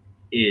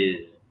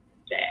is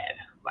bad.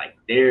 Like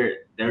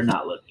they're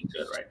not looking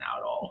good right now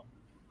at all.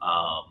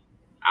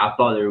 I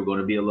thought they were going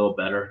to be a little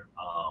better.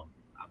 I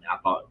mean,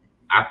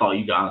 I thought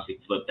you could honestly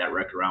flip that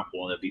record around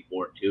for them. They'd be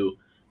 4-2.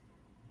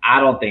 I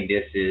don't think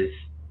this is.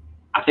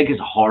 I think it's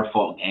a hard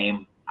fought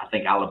game. I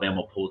think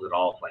Alabama pulls it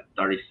off like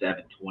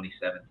 37-27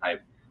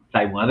 type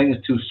one. I think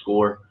it's 2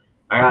 score.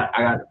 I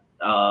got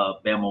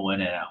Bama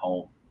winning at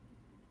home.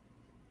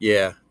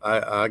 Yeah,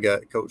 I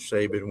got Coach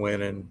Saban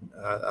winning.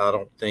 I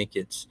don't think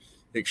it's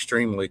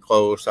extremely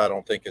close. I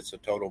don't think it's a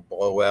total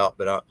blowout,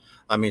 but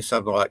I mean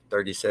something like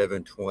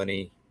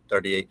 37-20,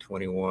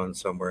 38-21,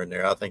 somewhere in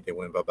there. I think they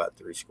win by about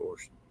 3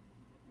 scores.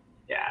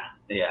 Yeah.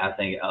 I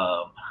think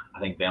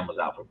Bama's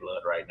out for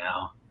blood right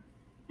now.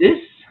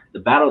 The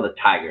Battle of the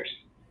Tigers.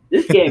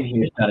 This game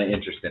here is kind of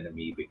interesting to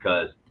me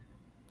because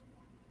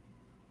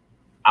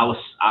I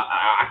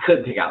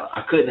couldn't pick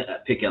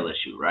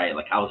LSU, right?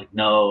 Like I was like,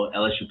 no,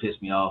 LSU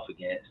pissed me off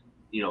against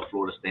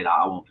Florida State.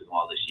 I won't pick them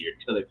all this year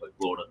until they play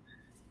Florida.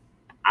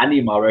 I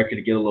need my record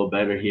to get a little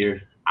better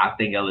here. I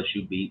think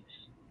LSU beats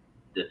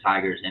the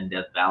Tigers in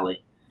Death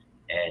Valley,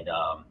 and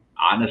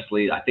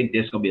honestly, I think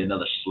this is gonna be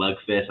another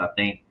slugfest. I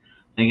think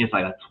it's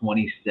like a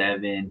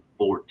 27-14,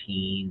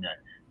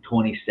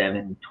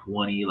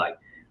 27-20. Like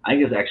I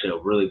think it's actually a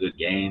really good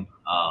game.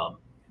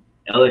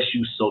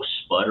 LSU's so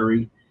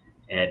sputtery.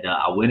 And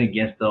I went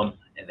against them,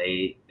 and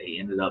they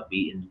ended up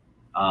beating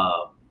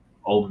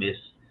Ole Miss.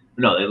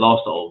 No, they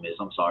lost to Ole Miss.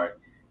 I'm sorry.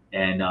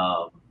 And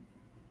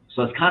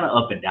so it's kind of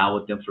up and down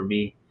with them for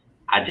me.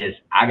 I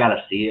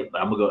gotta see it,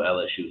 but I'm gonna go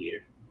LSU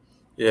here.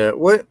 Yeah.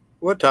 What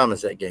time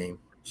is that game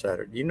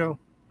Saturday? Do you know?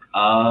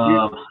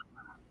 The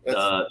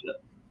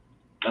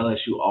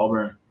LSU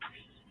Auburn.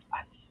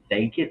 I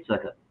think it's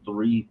like a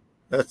 3.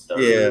 That's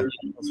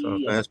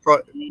it's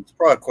probably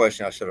a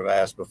question I should have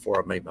asked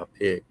before I made my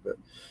pick, but.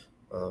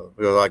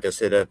 Because like I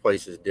said, that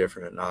place is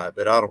different at night,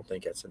 but I don't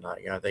think it's a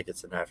night game. I think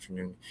it's an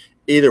afternoon.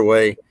 Either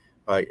way,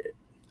 like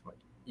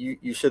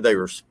you said, they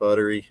were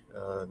sputtery.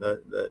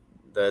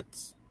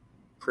 That's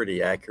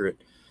pretty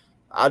accurate.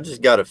 I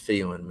just got a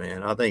feeling,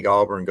 man. I think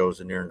Auburn goes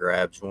in there and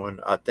grabs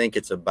one. I think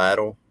it's a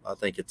battle. I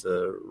think it's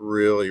a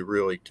really,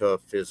 really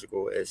tough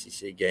physical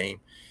SEC game.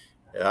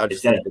 I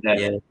just think it's a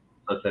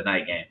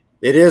night game.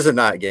 It is a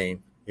night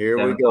game. Here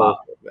we go.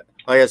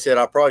 Like I said,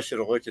 I probably should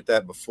have looked at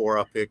that before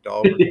I picked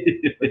Auburn.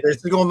 But this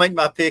is going to make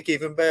my pick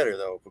even better,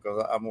 though,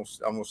 because I'm gonna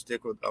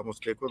stick with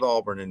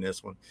Auburn in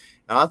this one.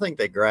 And I think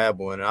they grab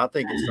one. And I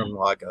think it's something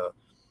like a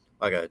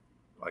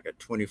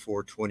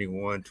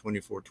 24-21,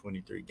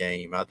 24-23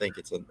 game. I think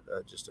it's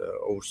just a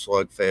old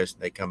slugfest,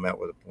 and they come out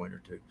with a point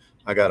or two.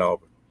 I got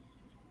Auburn.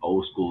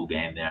 Old school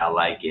game there. I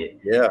like it.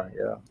 Yeah.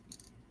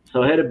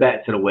 So headed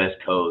back to the West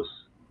Coast,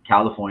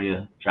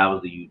 California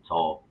travels to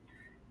Utah.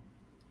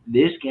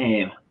 This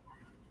game,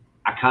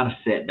 I kind of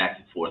sat back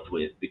and forth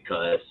with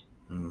because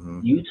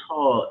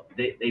Utah,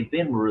 they've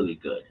been really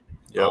good.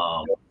 Yep.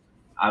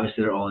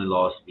 Obviously, their only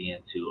loss being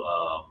to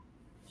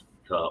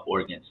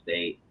Oregon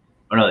State.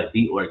 Or no, they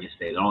beat Oregon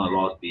State. Their only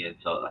loss being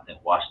to, I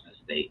think, Washington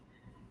State.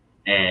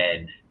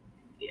 And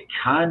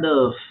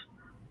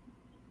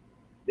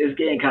this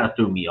game kind of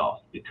threw me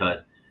off because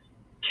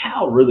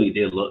Cal really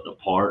did look the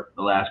part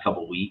the last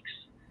couple of weeks.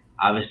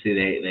 Obviously,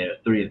 they're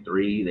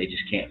 3-3. They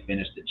just can't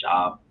finish the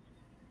job.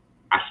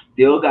 I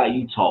still got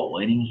Utah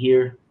winning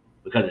here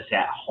because it's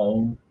at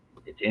home.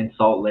 It's in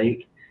Salt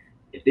Lake.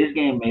 If this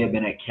game may have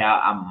been at Cal,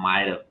 I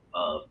might have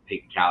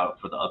picked Cal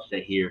for the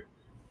upset here.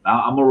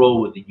 I'm going to roll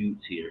with the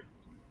Utes here.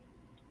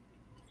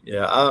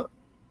 Yeah,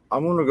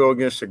 I'm going to go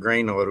against the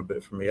grain a little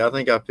bit for me. I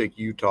think I pick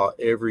Utah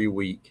every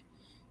week.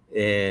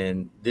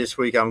 And this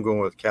week I'm going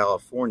with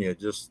California.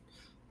 Just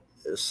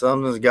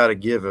something's got to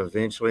give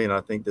eventually, and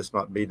I think this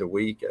might be the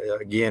week.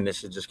 Again,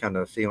 this is just kind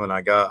of a feeling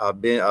I got.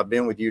 I've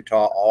been with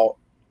Utah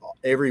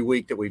every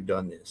week that we've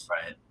done this.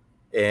 Right.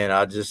 And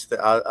I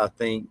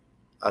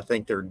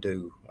think they're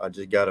due. I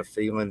just got a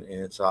feeling,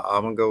 and so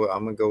I'm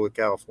gonna go with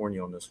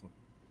California on this one.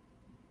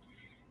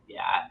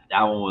 Yeah,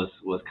 that one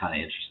was kind of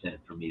interesting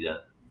for me to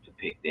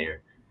pick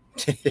there.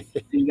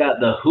 You got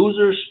the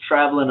Hoosiers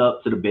traveling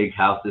up to the big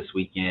house this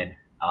weekend.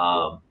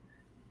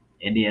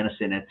 Indiana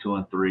sitting at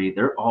 2-3.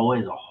 They're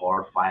always a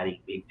hard fighting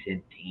Big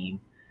Ten team,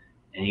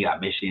 and you got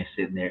Michigan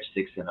sitting there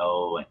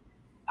 6-0, and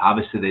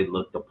obviously they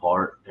looked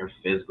apart. They're a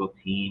physical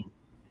team.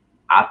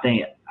 I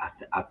think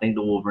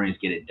the Wolverines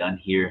get it done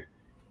here.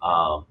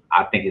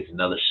 I think it's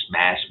another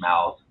smash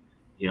mouth,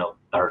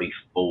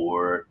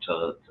 34-17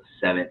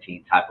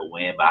 type of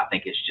win, but I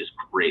think it's just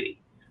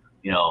gritty.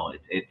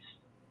 It's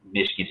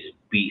Michigan just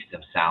beats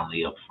them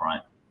soundly up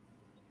front.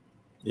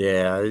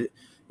 Yeah,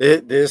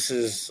 this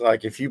is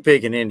like if you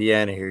pick an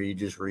Indiana here, you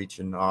just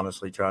reaching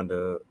honestly trying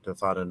to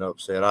find an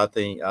upset. I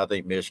think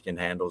Michigan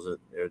handles it.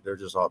 They're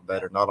just a lot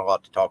better. Not a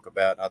lot to talk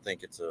about. I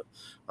think it's a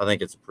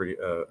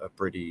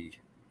pretty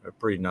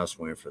nice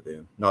win for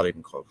them. Not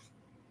even close.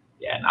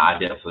 Yeah, no, I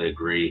definitely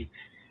agree.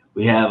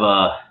 We have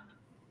a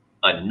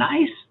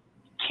nice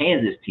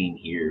Kansas team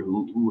here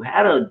who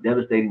had a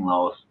devastating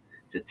loss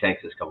to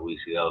Texas a couple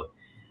weeks ago,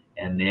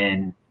 and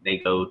then they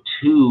go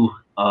to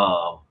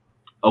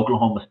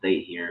Oklahoma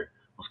State here.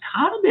 It was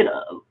kind of bit,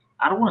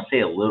 I don't want to say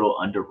a little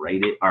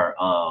underrated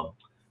or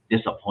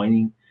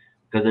disappointing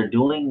because they're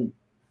doing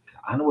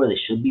kind of where they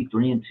should be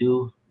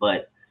 3-2,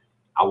 but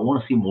I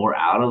want to see more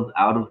out of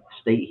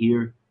state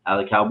here, out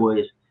of the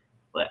Cowboys.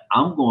 But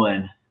I'm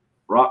going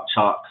rock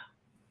chalk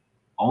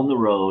on the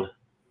road.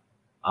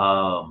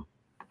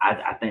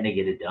 I think they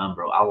get it done,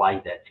 bro. I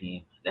like that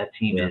team. That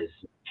team Yeah.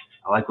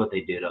 I like what they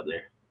did up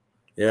there.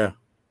 Yeah.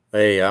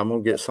 Hey, I'm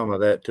gonna get some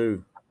of that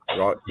too.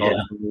 Rock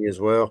Yeah. for me as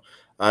well.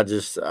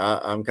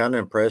 I'm kind of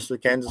impressed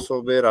with Kansas a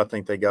little bit. I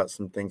think they got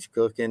some things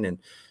cooking, and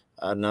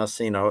I've not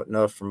seen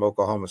enough from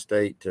Oklahoma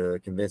State to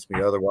convince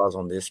me otherwise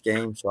on this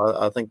game. So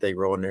I think they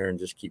roll in there and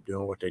just keep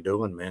doing what they're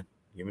doing, man.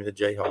 Give me the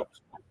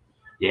Jayhawks.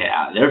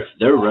 Yeah,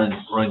 their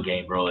run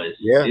game, bro, it's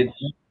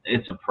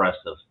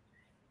impressive.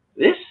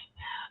 This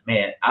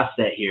man, I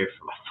sat here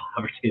for like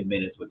 5 or 10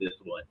 minutes with this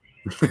one.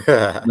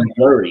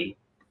 Missouri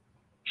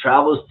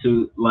travels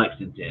to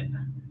Lexington,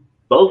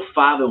 both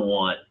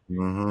 5-1.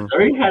 Mm-hmm.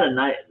 Missouri had a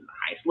nice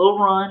little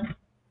run,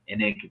 and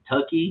then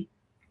Kentucky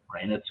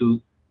ran into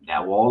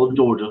that wall of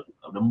Georgia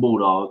of them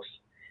Bulldogs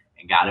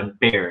and got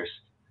embarrassed.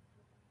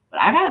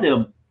 But I got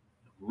them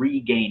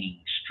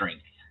regaining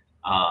strength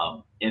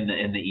in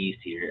the East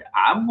here.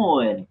 I'm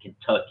going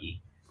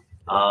Kentucky.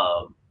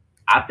 I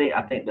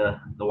think the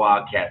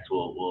Wildcats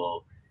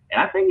will, and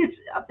I think it's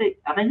a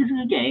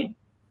good game,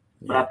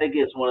 but I think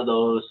it's one of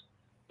those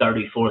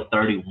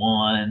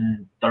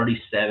 34-31,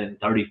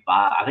 37-35.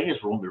 I think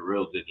it's going to be a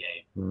real good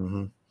game.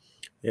 Mm-hmm.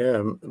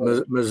 Yeah,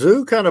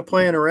 Mizzou kind of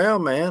playing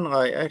around, man,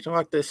 like acting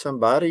like they're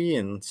somebody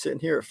and sitting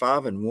here at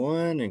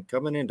 5-1 and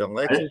coming into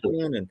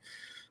Lexington. And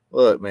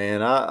look,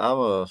 man, I'm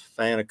a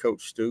fan of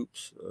Coach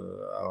Stoops.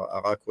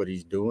 I like what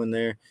he's doing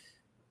there.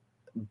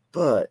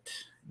 But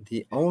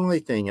the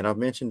only thing, and I've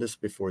mentioned this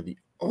before, the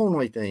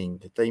only thing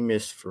that they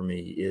miss for me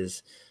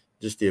is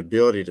just the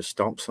ability to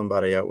stomp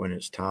somebody out when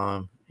it's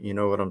time. You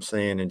know what I'm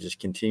saying? And just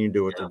continue to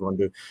do what they're going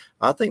to do.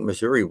 I think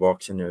Missouri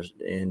walks in there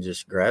and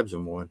just grabs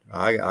them one.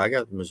 I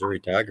got the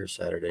Missouri Tigers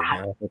Saturday,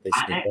 man. I think they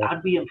sneak up.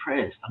 I'd be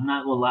impressed. I'm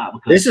not going to lie.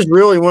 Because this is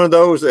really one of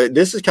those.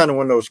 This is kind of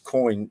one of those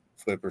coin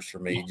flippers for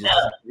me. Just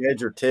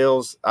heads or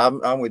tails.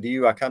 I'm with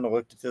you. I kind of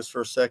looked at this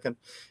for a second.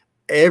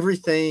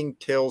 Everything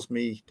tells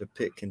me to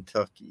pick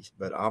Kentucky,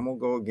 but I'm going to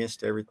go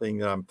against everything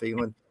that I'm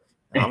feeling.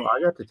 I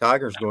got the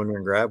Tigers going there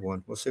and grab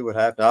one. We'll see what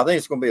happens. I think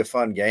it's going to be a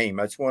fun game.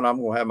 That's one I'm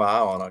going to have my eye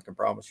on, I can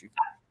promise you.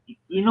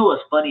 You know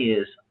what's funny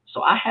is,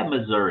 so I have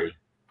Missouri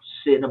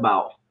sitting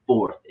about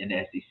 4th in the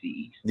SEC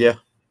East. Yeah.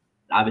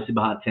 Obviously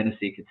behind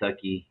Tennessee,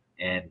 Kentucky,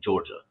 and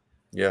Georgia.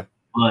 Yeah.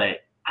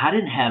 But I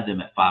didn't have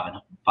them at 5-1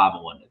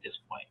 at this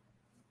point.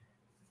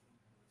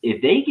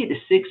 If they get to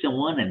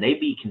 6-1 and they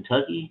beat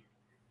Kentucky,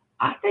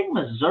 I think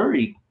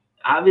Missouri,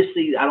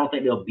 obviously, I don't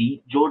think they'll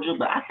beat Georgia,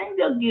 but I think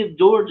they'll give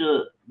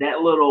Georgia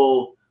that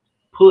little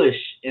push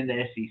in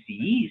the SEC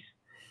East.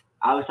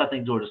 Obviously, I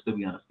think Georgia's still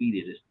be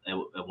undefeated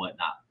and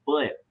whatnot.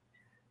 But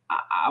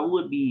I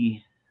would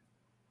be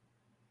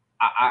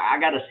 – I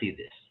got to see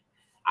this.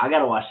 I got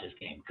to watch this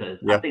game because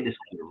I think this is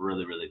going to be a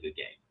really, really good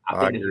game. I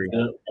think it's a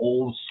good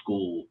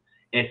old-school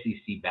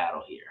SEC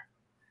battle here.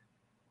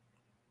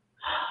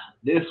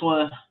 This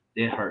one,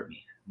 it hurt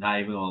me. Not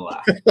even going to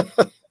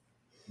lie.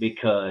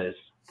 Because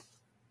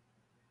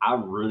I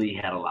really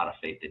had a lot of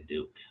faith in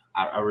Duke.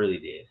 I really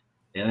did.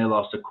 Then they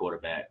lost their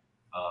quarterback,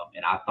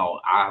 and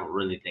I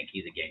really think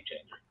he's a game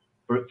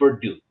changer for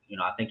Duke.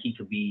 I think he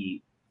could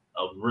be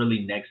a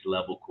really next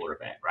level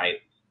quarterback, right?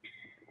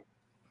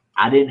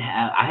 I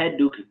had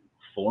Duke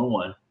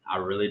 4-1. I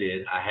really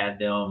did. I had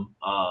them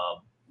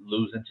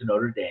losing to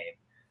Notre Dame.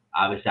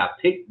 Obviously, I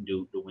picked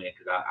Duke to win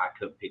because I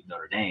couldn't pick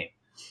Notre Dame.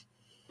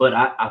 But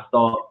I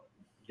thought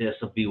this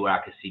would be where I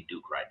could see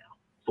Duke right now.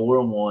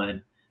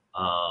 4-1,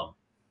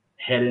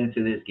 headed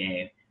into this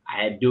game.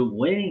 I had Duke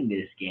winning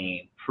this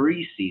game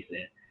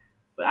preseason,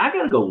 but I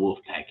got to go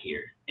Wolfpack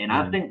here. And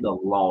I think the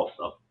loss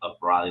of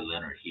Riley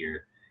Leonard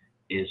here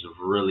is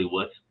really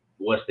what's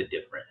the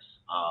difference.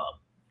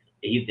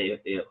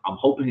 I'm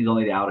hoping he's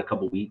only out a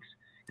couple weeks.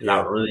 because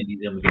I really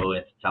need them to go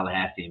into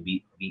Tallahassee and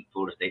beat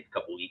Florida State in a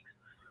couple weeks.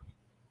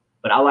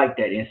 But I like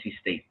that NC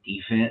State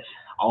defense.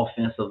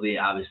 Offensively,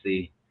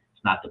 obviously,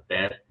 it's not the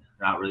best.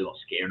 They're not really going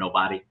to scare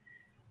nobody.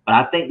 But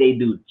I think they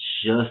do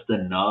just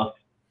enough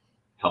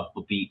to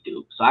beat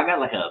Duke. So I got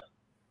like a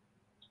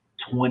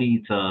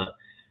 20 to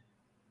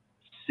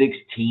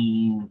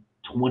 16,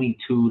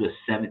 22 to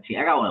 17.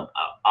 I got an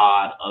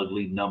odd,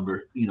 ugly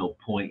number,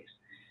 points.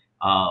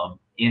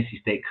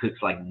 NC State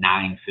cooks like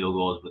 9 field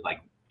goals with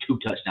like 2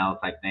 touchdowns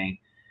type thing.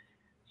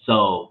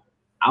 So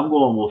I'm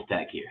going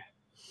Wolfpack here.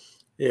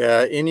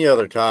 Yeah, any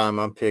other time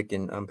I'm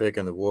picking the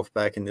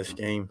Wolfpack in this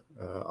game.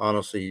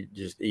 Honestly,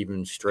 just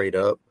even straight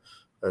up,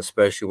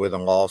 especially with a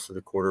loss of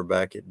the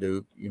quarterback at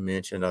Duke. You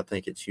mentioned, I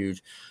think it's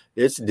huge.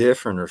 It's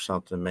different or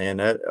something, man.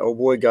 That old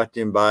boy got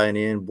them buying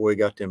in, boy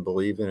got them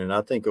believing, and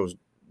I think it was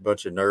a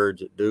bunch of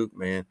nerds at Duke,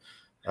 man.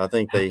 I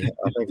think they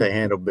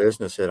handle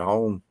business at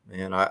home,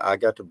 man. I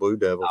got the Blue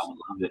Devils.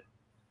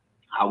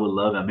 I would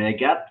love it. I mean, I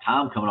got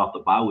Tom coming off the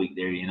bye week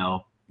there,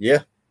 Yeah.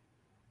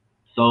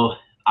 So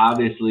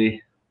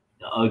obviously,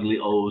 the ugly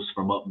O's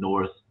from up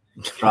north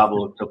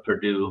travel to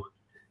Purdue.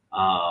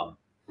 I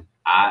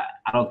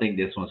don't think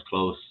this one's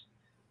close.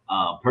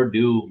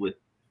 Purdue with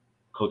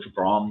Coach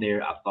Braum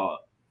there, I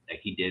thought that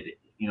he did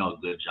a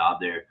good job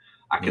there.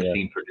 I could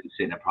see Purdue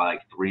sitting at probably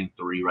like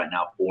 3-3 right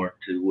now,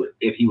 4-2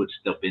 if he would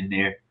still been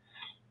there.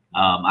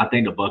 I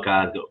think the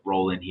Buckeyes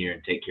roll in here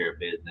and take care of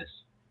business.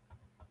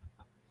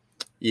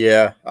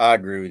 Yeah, I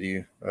agree with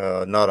you.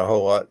 Not a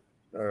whole lot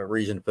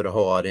reason to put a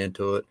whole lot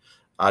into it.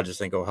 I just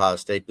think Ohio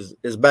State is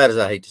as bad as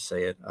I hate to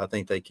say it. I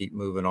think they keep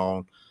moving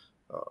on.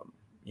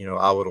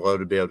 I would love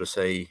to be able to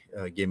say,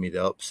 give me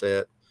the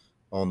upset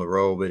on the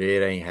road, but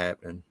it ain't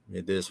happening.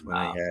 This one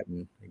ain't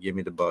happening. Give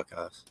me the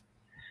Buckeyes.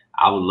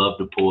 I would love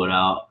to pull it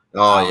out.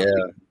 Oh,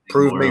 yeah.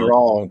 Prove me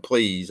wrong,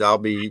 please.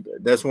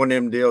 That's one of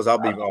them deals. I'll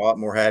be a lot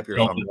more happier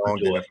if I'm wrong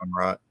than if I'm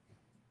right.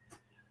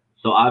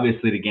 So,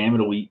 obviously, the game of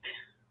the week,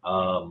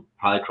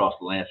 probably across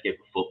the landscape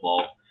of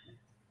football,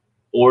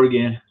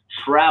 Oregon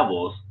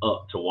travels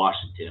up to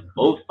Washington,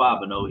 both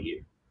 5-0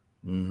 here.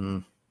 Mm-hmm.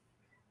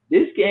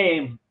 This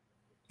game,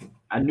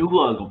 I knew who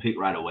I was going to pick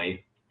right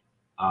away,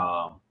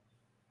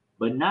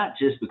 but not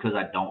just because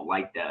I don't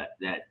like that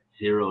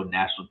 0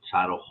 national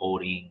title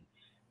holding,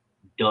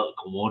 duck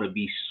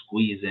wannabe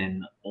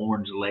squeezing,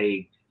 orange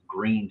leg,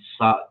 green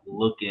sock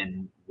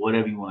looking,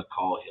 whatever you want to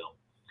call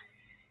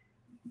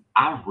him.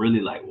 I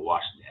really like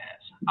Washington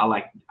has. I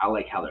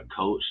like how they're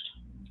coached.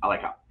 I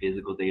like how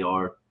physical they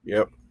are.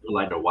 Yep. I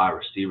like their wide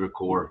receiver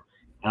core,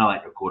 and I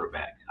like their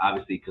quarterback,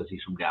 obviously because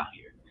he's from down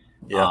here.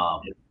 Yeah.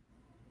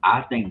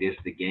 I think this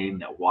is the game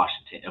that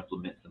Washington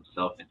implements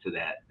himself into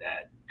that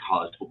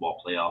college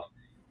football playoff.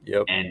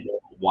 Yep. And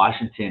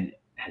Washington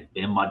has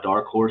been my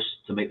dark horse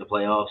to make the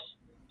playoffs.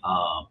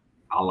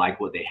 I like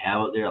what they have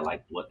out there. I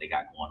like what they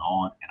got going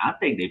on. And I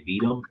think they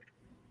beat them.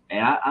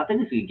 And I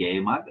think it's a good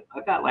game. I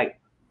got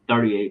like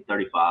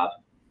 38-35.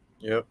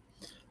 Yep.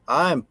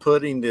 I am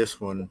putting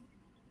this one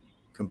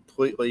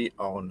completely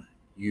on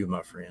you,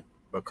 my friend,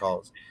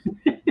 because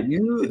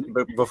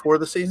before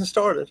the season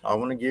started, I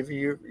want to give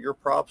you your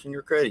props and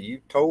your credit.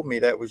 You told me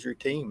that was your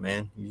team,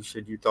 man. You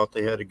said you thought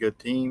they had a good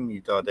team. You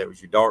thought that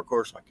was your dark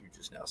horse, like you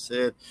just now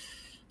said.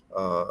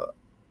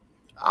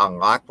 I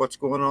like what's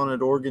going on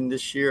at Oregon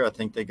this year. I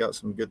think they got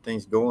some good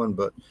things going,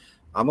 but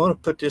I'm going to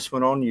put this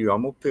one on you.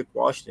 I'm going to pick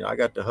Washington. I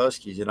got the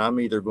Huskies, and I'm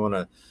either going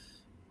to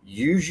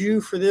use you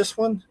for this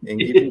one and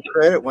give you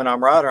credit when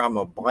I'm right, or I'm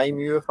going to blame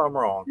you if I'm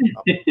wrong.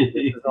 This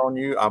is on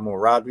you. I'm going to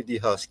ride with the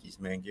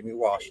Huskies, man. Give me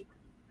Washington.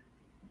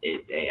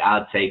 Hey,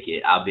 I'll take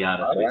it. I'll be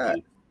honest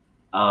with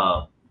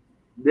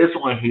you. This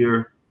one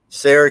here.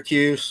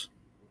 Syracuse.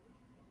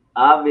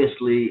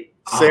 Obviously.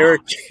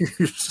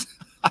 Syracuse.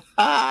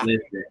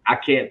 Listen, I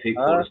can't pick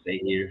Florida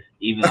State here,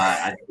 even though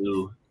I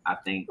do. I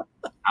don't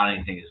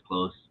even think it's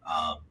close.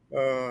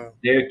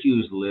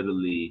 Syracuse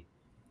literally,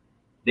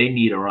 they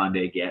need a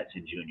Rondé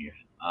Gatson Jr.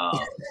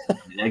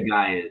 That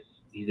guy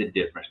he's a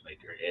difference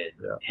maker.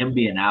 Him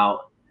being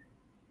out,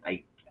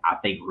 I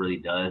think really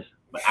does.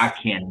 But I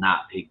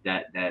cannot pick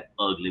that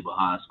ugly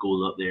behind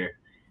school up there.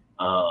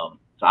 So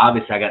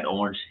obviously I got the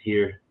orange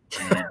here,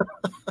 and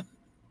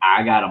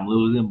I got them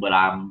losing, but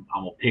I'm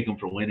gonna pick them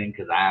for winning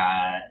because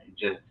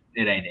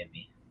it ain't in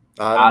me.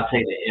 I'll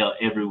take the L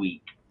every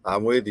week.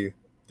 I'm with you.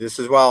 This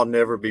is why I'll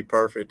never be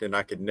perfect, and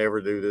I could never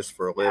do this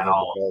for a living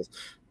because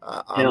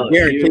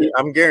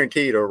I'm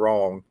guaranteed are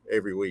wrong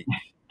every week.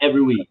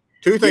 Every week.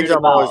 Two things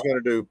I'm always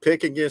going to do: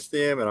 pick against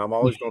them, and I'm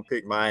always going to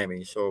pick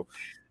Miami. So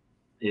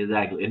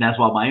exactly, and that's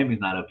why Miami's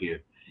not up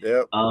here.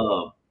 Yep.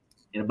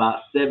 In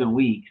about 7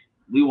 weeks,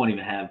 we won't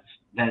even have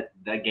that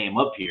game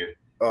up here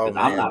because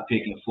I'm not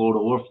picking Florida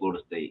or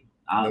Florida State.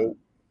 Nope.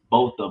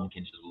 Both of them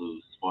can just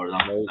lose, as far as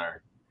I'm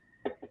concerned.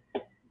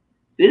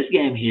 This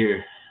game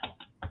here,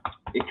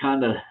 it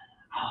kind of,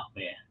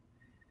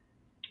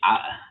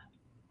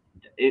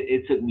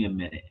 it took me a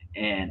minute,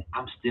 and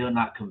I'm still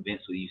not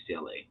convinced with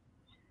UCLA.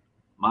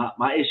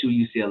 My issue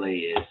with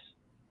UCLA is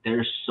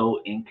they're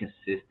so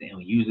inconsistent,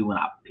 and usually when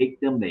I pick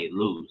them, they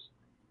lose.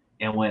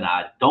 and when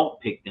I don't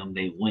pick them,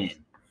 they win.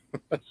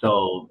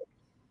 So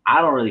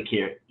I don't really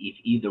care if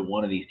either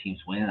one of these teams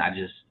win.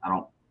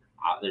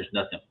 There's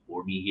nothing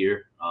for me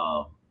here.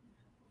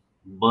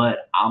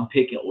 But I'm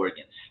picking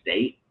Oregon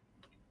State.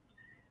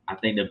 I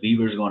think the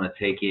Beavers are going to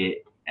take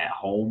it at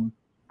home.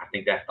 I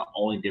think that's the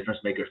only difference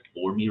maker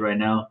for me right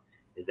now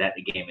is that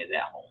the game is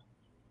at home.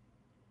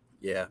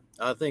 Yeah,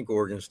 I think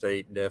Oregon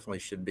State definitely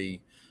should be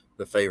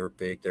the favorite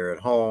pick. They're at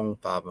home,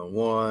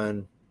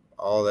 5-1,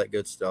 all that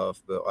good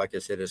stuff. But like I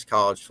said, it's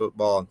college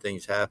football and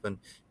things happen,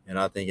 and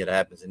I think it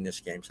happens in this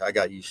game. So I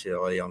got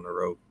UCLA on the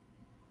road.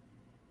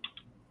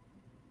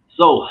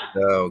 So,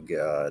 oh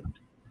God,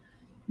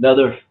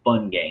 another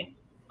fun game.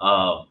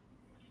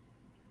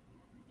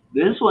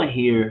 This one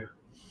here,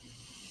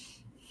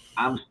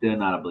 I'm still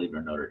not a believer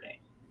in Notre Dame.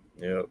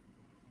 Yep.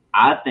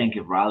 I think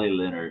if Riley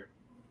Leonard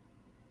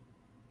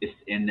is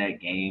in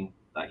that game,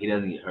 like he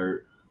doesn't get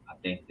hurt, I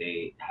think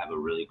they have a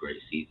really great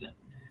season.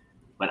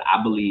 But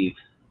I believe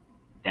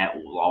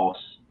that loss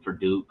for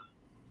Duke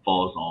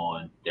falls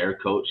on their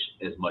coach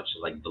as much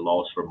as like the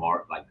loss for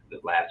the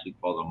last week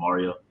falls on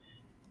Mario,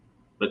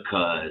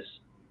 because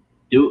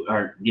Duke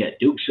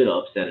should have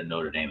upset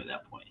Notre Dame at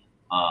that point.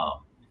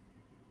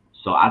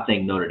 So I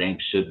think Notre Dame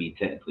should be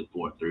technically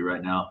 4-3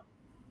 right now,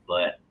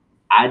 but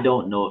I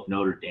don't know if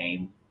Notre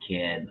Dame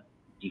can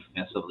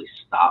defensively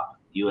stop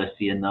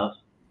USC enough.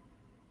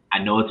 I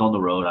know it's on the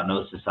road. I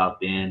know it's in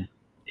South Bend.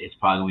 It's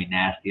probably going to be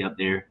nasty up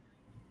there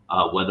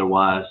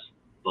weather-wise,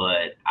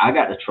 but I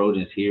got the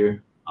Trojans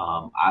here.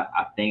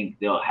 I think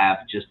they'll have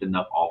just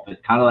enough offense,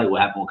 kind of like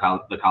what happened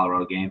with the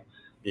Colorado game.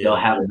 Yeah. They'll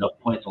have enough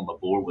points on the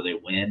board where they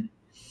win.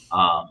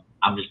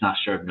 I'm just not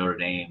sure if Notre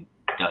Dame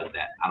does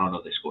that. I don't know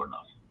if they score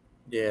enough.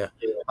 Yeah,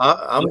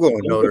 I'm going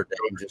Notre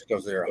Dame just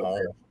because they're at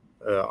home.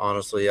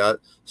 Honestly,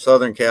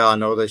 Southern Cal, I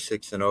know they're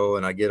 6-0,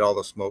 and I get all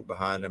the smoke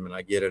behind them, and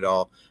I get it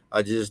all.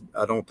 I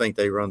don't think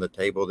they run the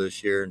table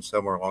this year, and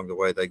somewhere along the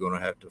way they're going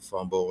to have to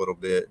fumble a little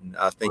bit, and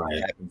I think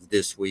that happens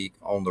this week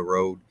on the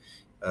road.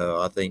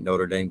 I think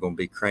Notre Dame going to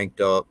be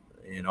cranked up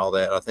and all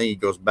that. I think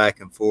it goes back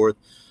and forth,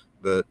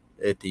 but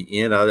at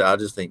the end, I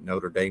just think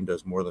Notre Dame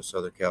does more than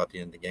Southern Cal at the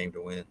end of the game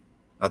to win.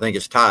 I think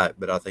it's tight,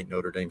 but I think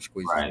Notre Dame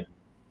squeezes it.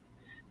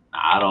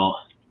 I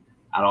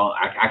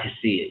can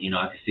see it.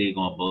 I can see it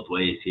going both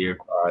ways here.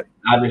 Right.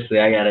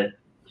 Obviously, I got to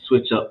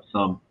switch up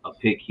a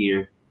pick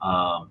here.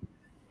 So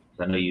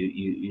I know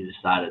you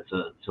decided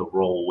to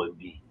roll with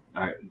me.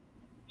 All right,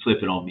 flip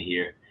it on me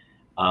here.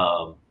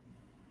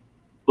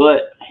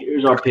 But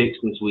here's our picks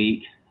this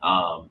week.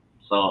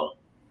 So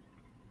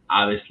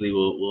obviously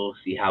we'll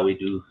see how we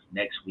do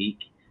next week,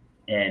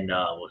 and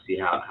we'll see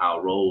how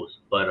it rolls.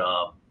 But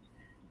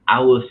I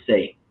will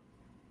say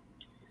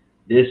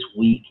this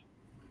week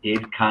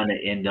did kind of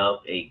end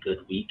up a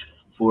good week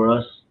for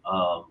us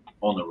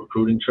on the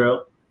recruiting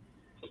trail,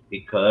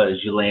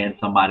 because you land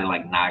somebody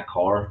like Nye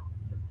Carr,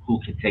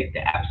 who can take the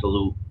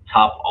absolute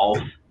top off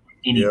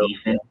any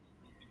defense.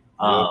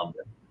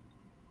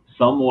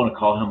 Some want to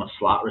call him a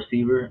slot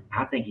receiver.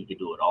 I think he could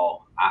do it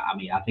all. I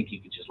mean, I think you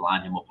could just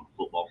line him up on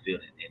the football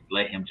field and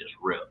let him just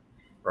rip.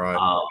 Right.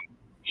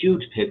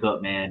 Huge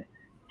pickup, man.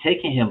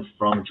 Taking him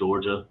from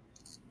Georgia.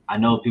 I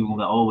know people will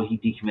go, oh, well, he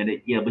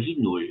decommitted. Yeah, but he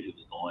knew where he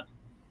was going.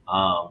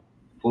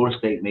 Florida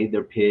State made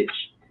their pitch,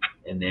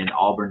 and then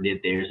Auburn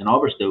did theirs, and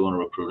Auburn's still going to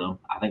recruit him.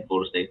 I think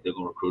Florida State's still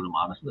going to recruit him,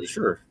 honestly.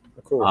 Sure,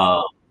 of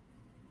course.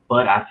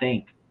 But I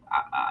think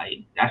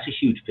that's a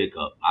huge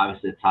pickup.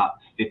 Obviously, the top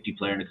 50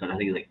 player in the country. I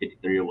think he's like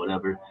 53 or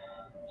whatever.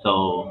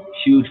 So,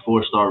 huge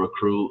 4-star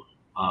recruit,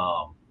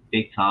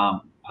 big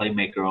time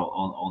playmaker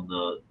on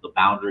the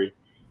boundary.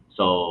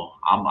 So,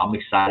 I'm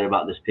excited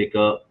about this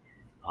pickup.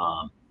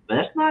 But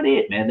that's not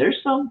it, man. There's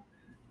some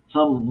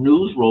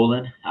news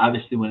rolling.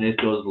 Obviously, when this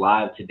goes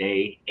live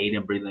today,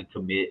 Aiden Breland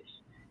commits.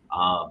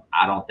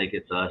 I don't think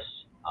it's us.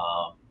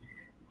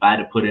 If I had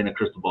to put in a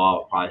crystal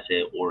ball, I'd probably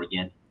say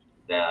Oregon.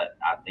 That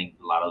I think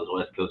a lot of those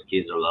West Coast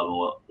kids are loving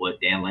what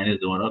Dan Lane is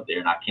doing up there,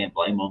 and I can't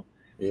blame them.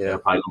 Yeah. They're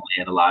probably going to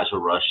land Elijah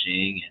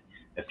Rushing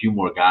and a few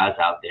more guys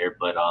out there.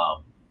 But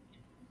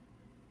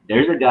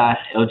there's a guy,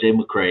 LJ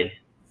McCray,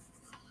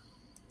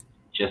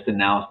 just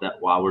announced that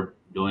while we're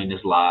doing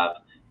this live,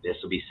 this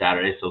will be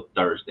Saturday, so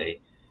Thursday,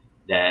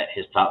 that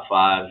his top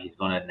 5, he's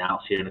going to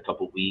announce here in a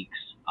couple weeks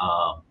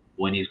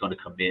when he's going to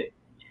commit.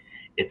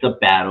 It's a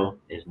battle.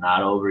 It's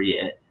not over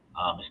yet.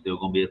 It's still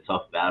going to be a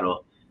tough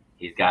battle.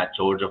 He's got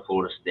Georgia,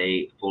 Florida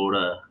State,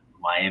 Florida,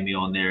 Miami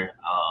on there.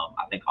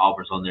 I think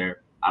Auburn's on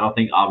there. I don't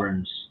think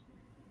Auburn's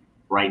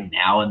right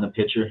now in the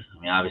picture. I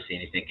mean, obviously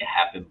anything can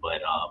happen,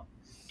 but I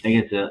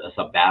think it's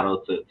a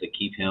battle to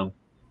keep him.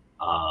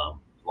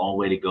 Long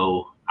way to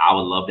go. I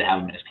would love to have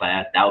him in his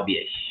class. That would be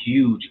a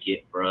huge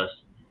get for us.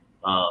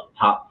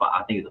 Top 5,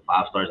 I think it's a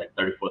 5-star, like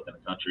 34th in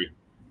the country,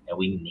 and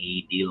we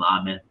need D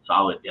linemen. So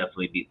I would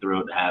definitely be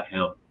thrilled to have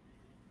him.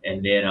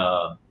 And then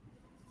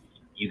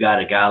you got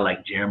a guy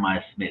like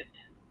Jeremiah Smith,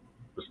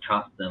 who's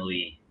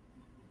constantly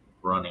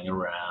running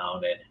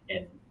around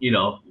and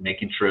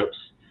making trips.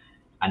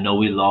 I know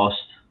we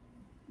lost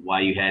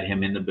while you had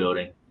him in the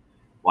building,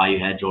 while you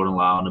had Jordan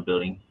Lyle in the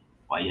building,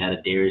 why you had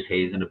a Darius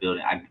Hayes in the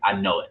building. I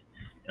know it.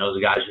 And those are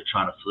guys you're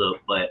trying to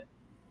flip. But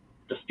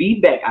the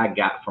feedback I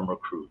got from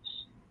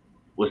recruits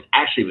was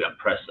actually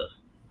impressive.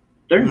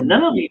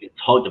 None of them even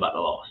talked about the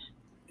loss.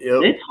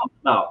 Yep. They talked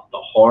about the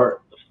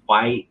heart, the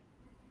fight,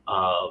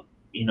 the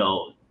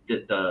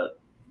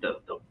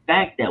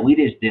fact that we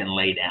just didn't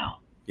lay down.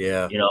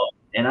 Yeah.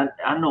 And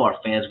I know our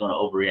fans are going to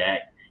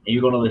overreact, and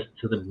you're going to listen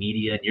to the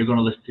media, and you're going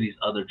to listen to these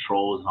other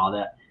trolls and all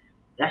that.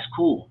 That's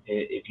cool.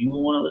 If you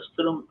want to listen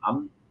to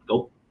them,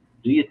 go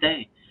do your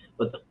thing.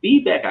 But the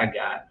feedback I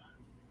got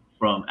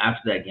from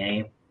after that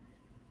game,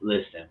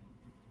 listen,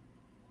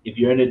 if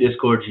you're in the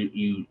Discord,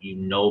 you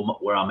know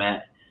where I'm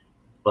at.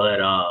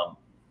 But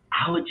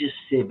I would just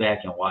sit back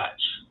and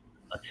watch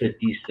until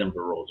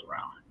December rolls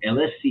around. And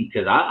let's see,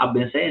 because I've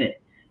been saying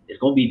it. It's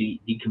going to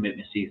be the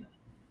decommitment season.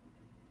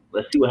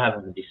 Let's see what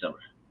happens in December.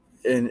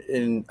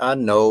 And I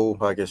know,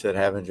 like I said,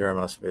 having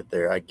Jeremiah Smith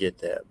there, I get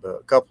that. But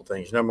a couple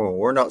things. Number one,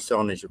 we're not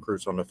selling these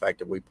recruits on the fact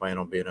that we plan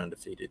on being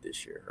undefeated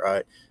this year,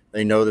 right?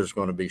 They know there's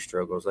going to be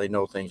struggles. They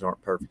know things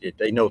aren't perfect.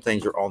 They know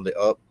things are on the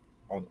up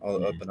and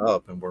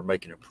up, and we're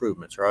making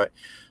improvements, right?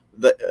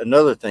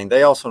 Another thing,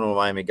 they also know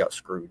Miami got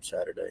screwed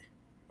Saturday,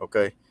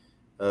 okay?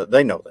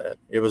 They know that.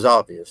 It was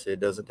obvious. It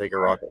doesn't take a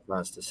rocket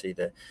science to see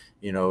that.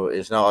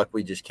 It's not like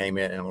we just came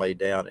in and laid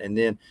down. And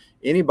then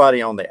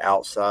anybody on the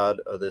outside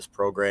of this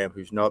program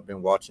who's not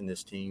been watching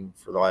this team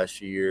for the last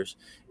few years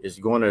is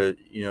going to,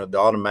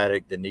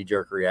 the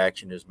knee-jerk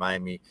reaction is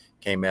Miami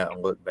came out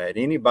and looked bad.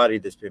 Anybody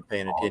that's been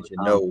paying attention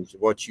knows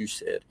what you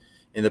said.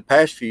 In the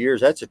past few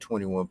years, that's a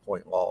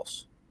 21-point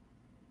loss.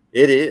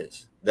 It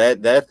is.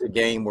 That's a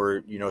game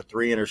where,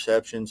 3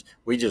 interceptions,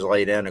 we just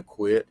lay down and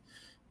quit.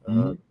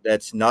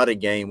 That's not a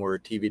game where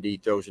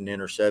TVD throws an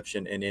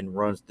interception and then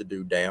runs the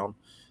dude down.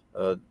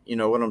 You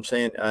know what I'm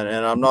saying?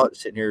 And I'm not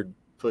sitting here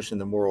pushing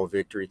the moral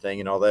victory thing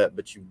and all that,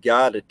 but you've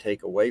got to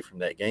take away from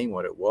that game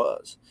what it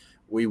was.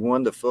 We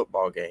won the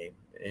football game,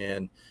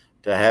 and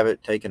to have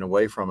it taken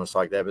away from us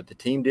like that, but the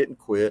team didn't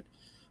quit.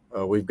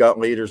 We've got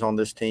leaders on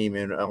this team,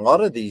 and a lot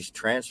of these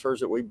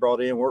transfers that we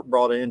brought in weren't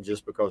brought in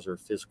just because of their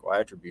physical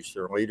attributes.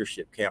 Their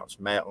leadership counts.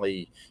 Matt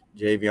Lee,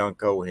 Javion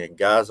Cohen,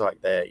 guys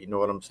like that. You know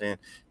what I'm saying?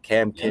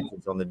 Cam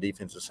Kitchens on the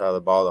defensive side of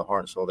the ball, the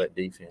heart and soul of that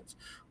defense.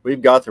 We've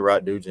got the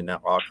right dudes in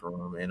that locker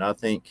room, and I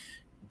think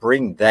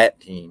bring that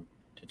team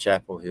to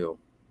Chapel Hill.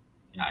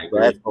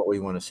 That's what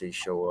we want to see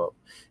show up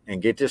and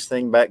get this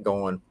thing back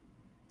going.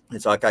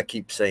 It's like I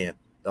keep saying,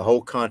 the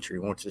whole country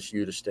wants this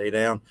U to stay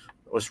down.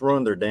 Let's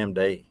ruin their damn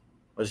day.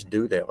 Let's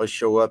do that. Let's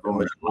show up and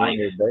let's win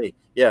their day.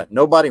 Yeah,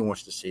 nobody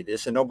wants to see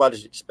this, and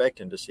nobody's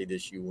expecting to see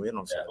this U win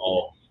on Saturday.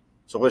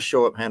 So let's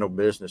show up, handle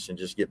business, and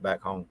just get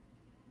back home.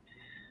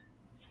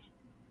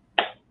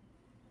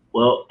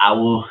 Well, I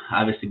will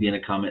obviously be in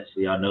the comments,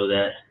 so y'all know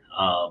that.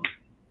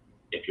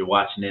 If you're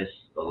watching this,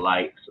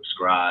 like,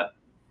 subscribe,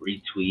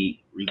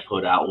 retweet,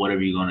 re-put out,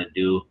 whatever you're going to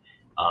do.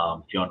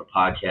 If you're on the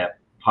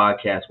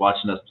podcast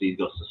watching us, please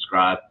go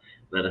subscribe.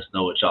 Let us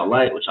know what y'all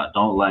like, what y'all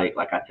don't like.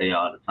 Like I tell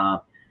y'all all the time.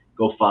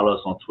 Go follow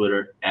us on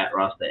Twitter at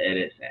Rasta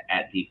Edits and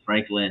at D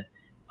Franklin,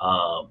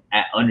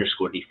 at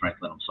 _D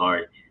Franklin. I'm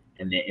sorry,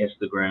 and then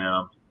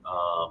Instagram.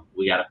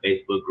 We got a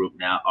Facebook group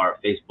now, our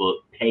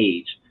Facebook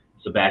page,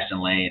 Sebastian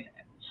Lane.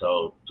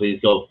 So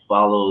please go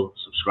follow,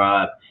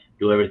 subscribe,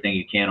 do everything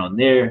you can on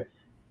there.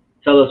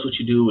 Tell us what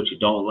you do, what you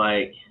don't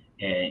like,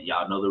 and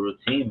y'all know the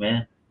routine,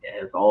 man.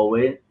 As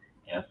always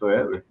and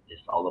forever,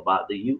 it's all about the youth.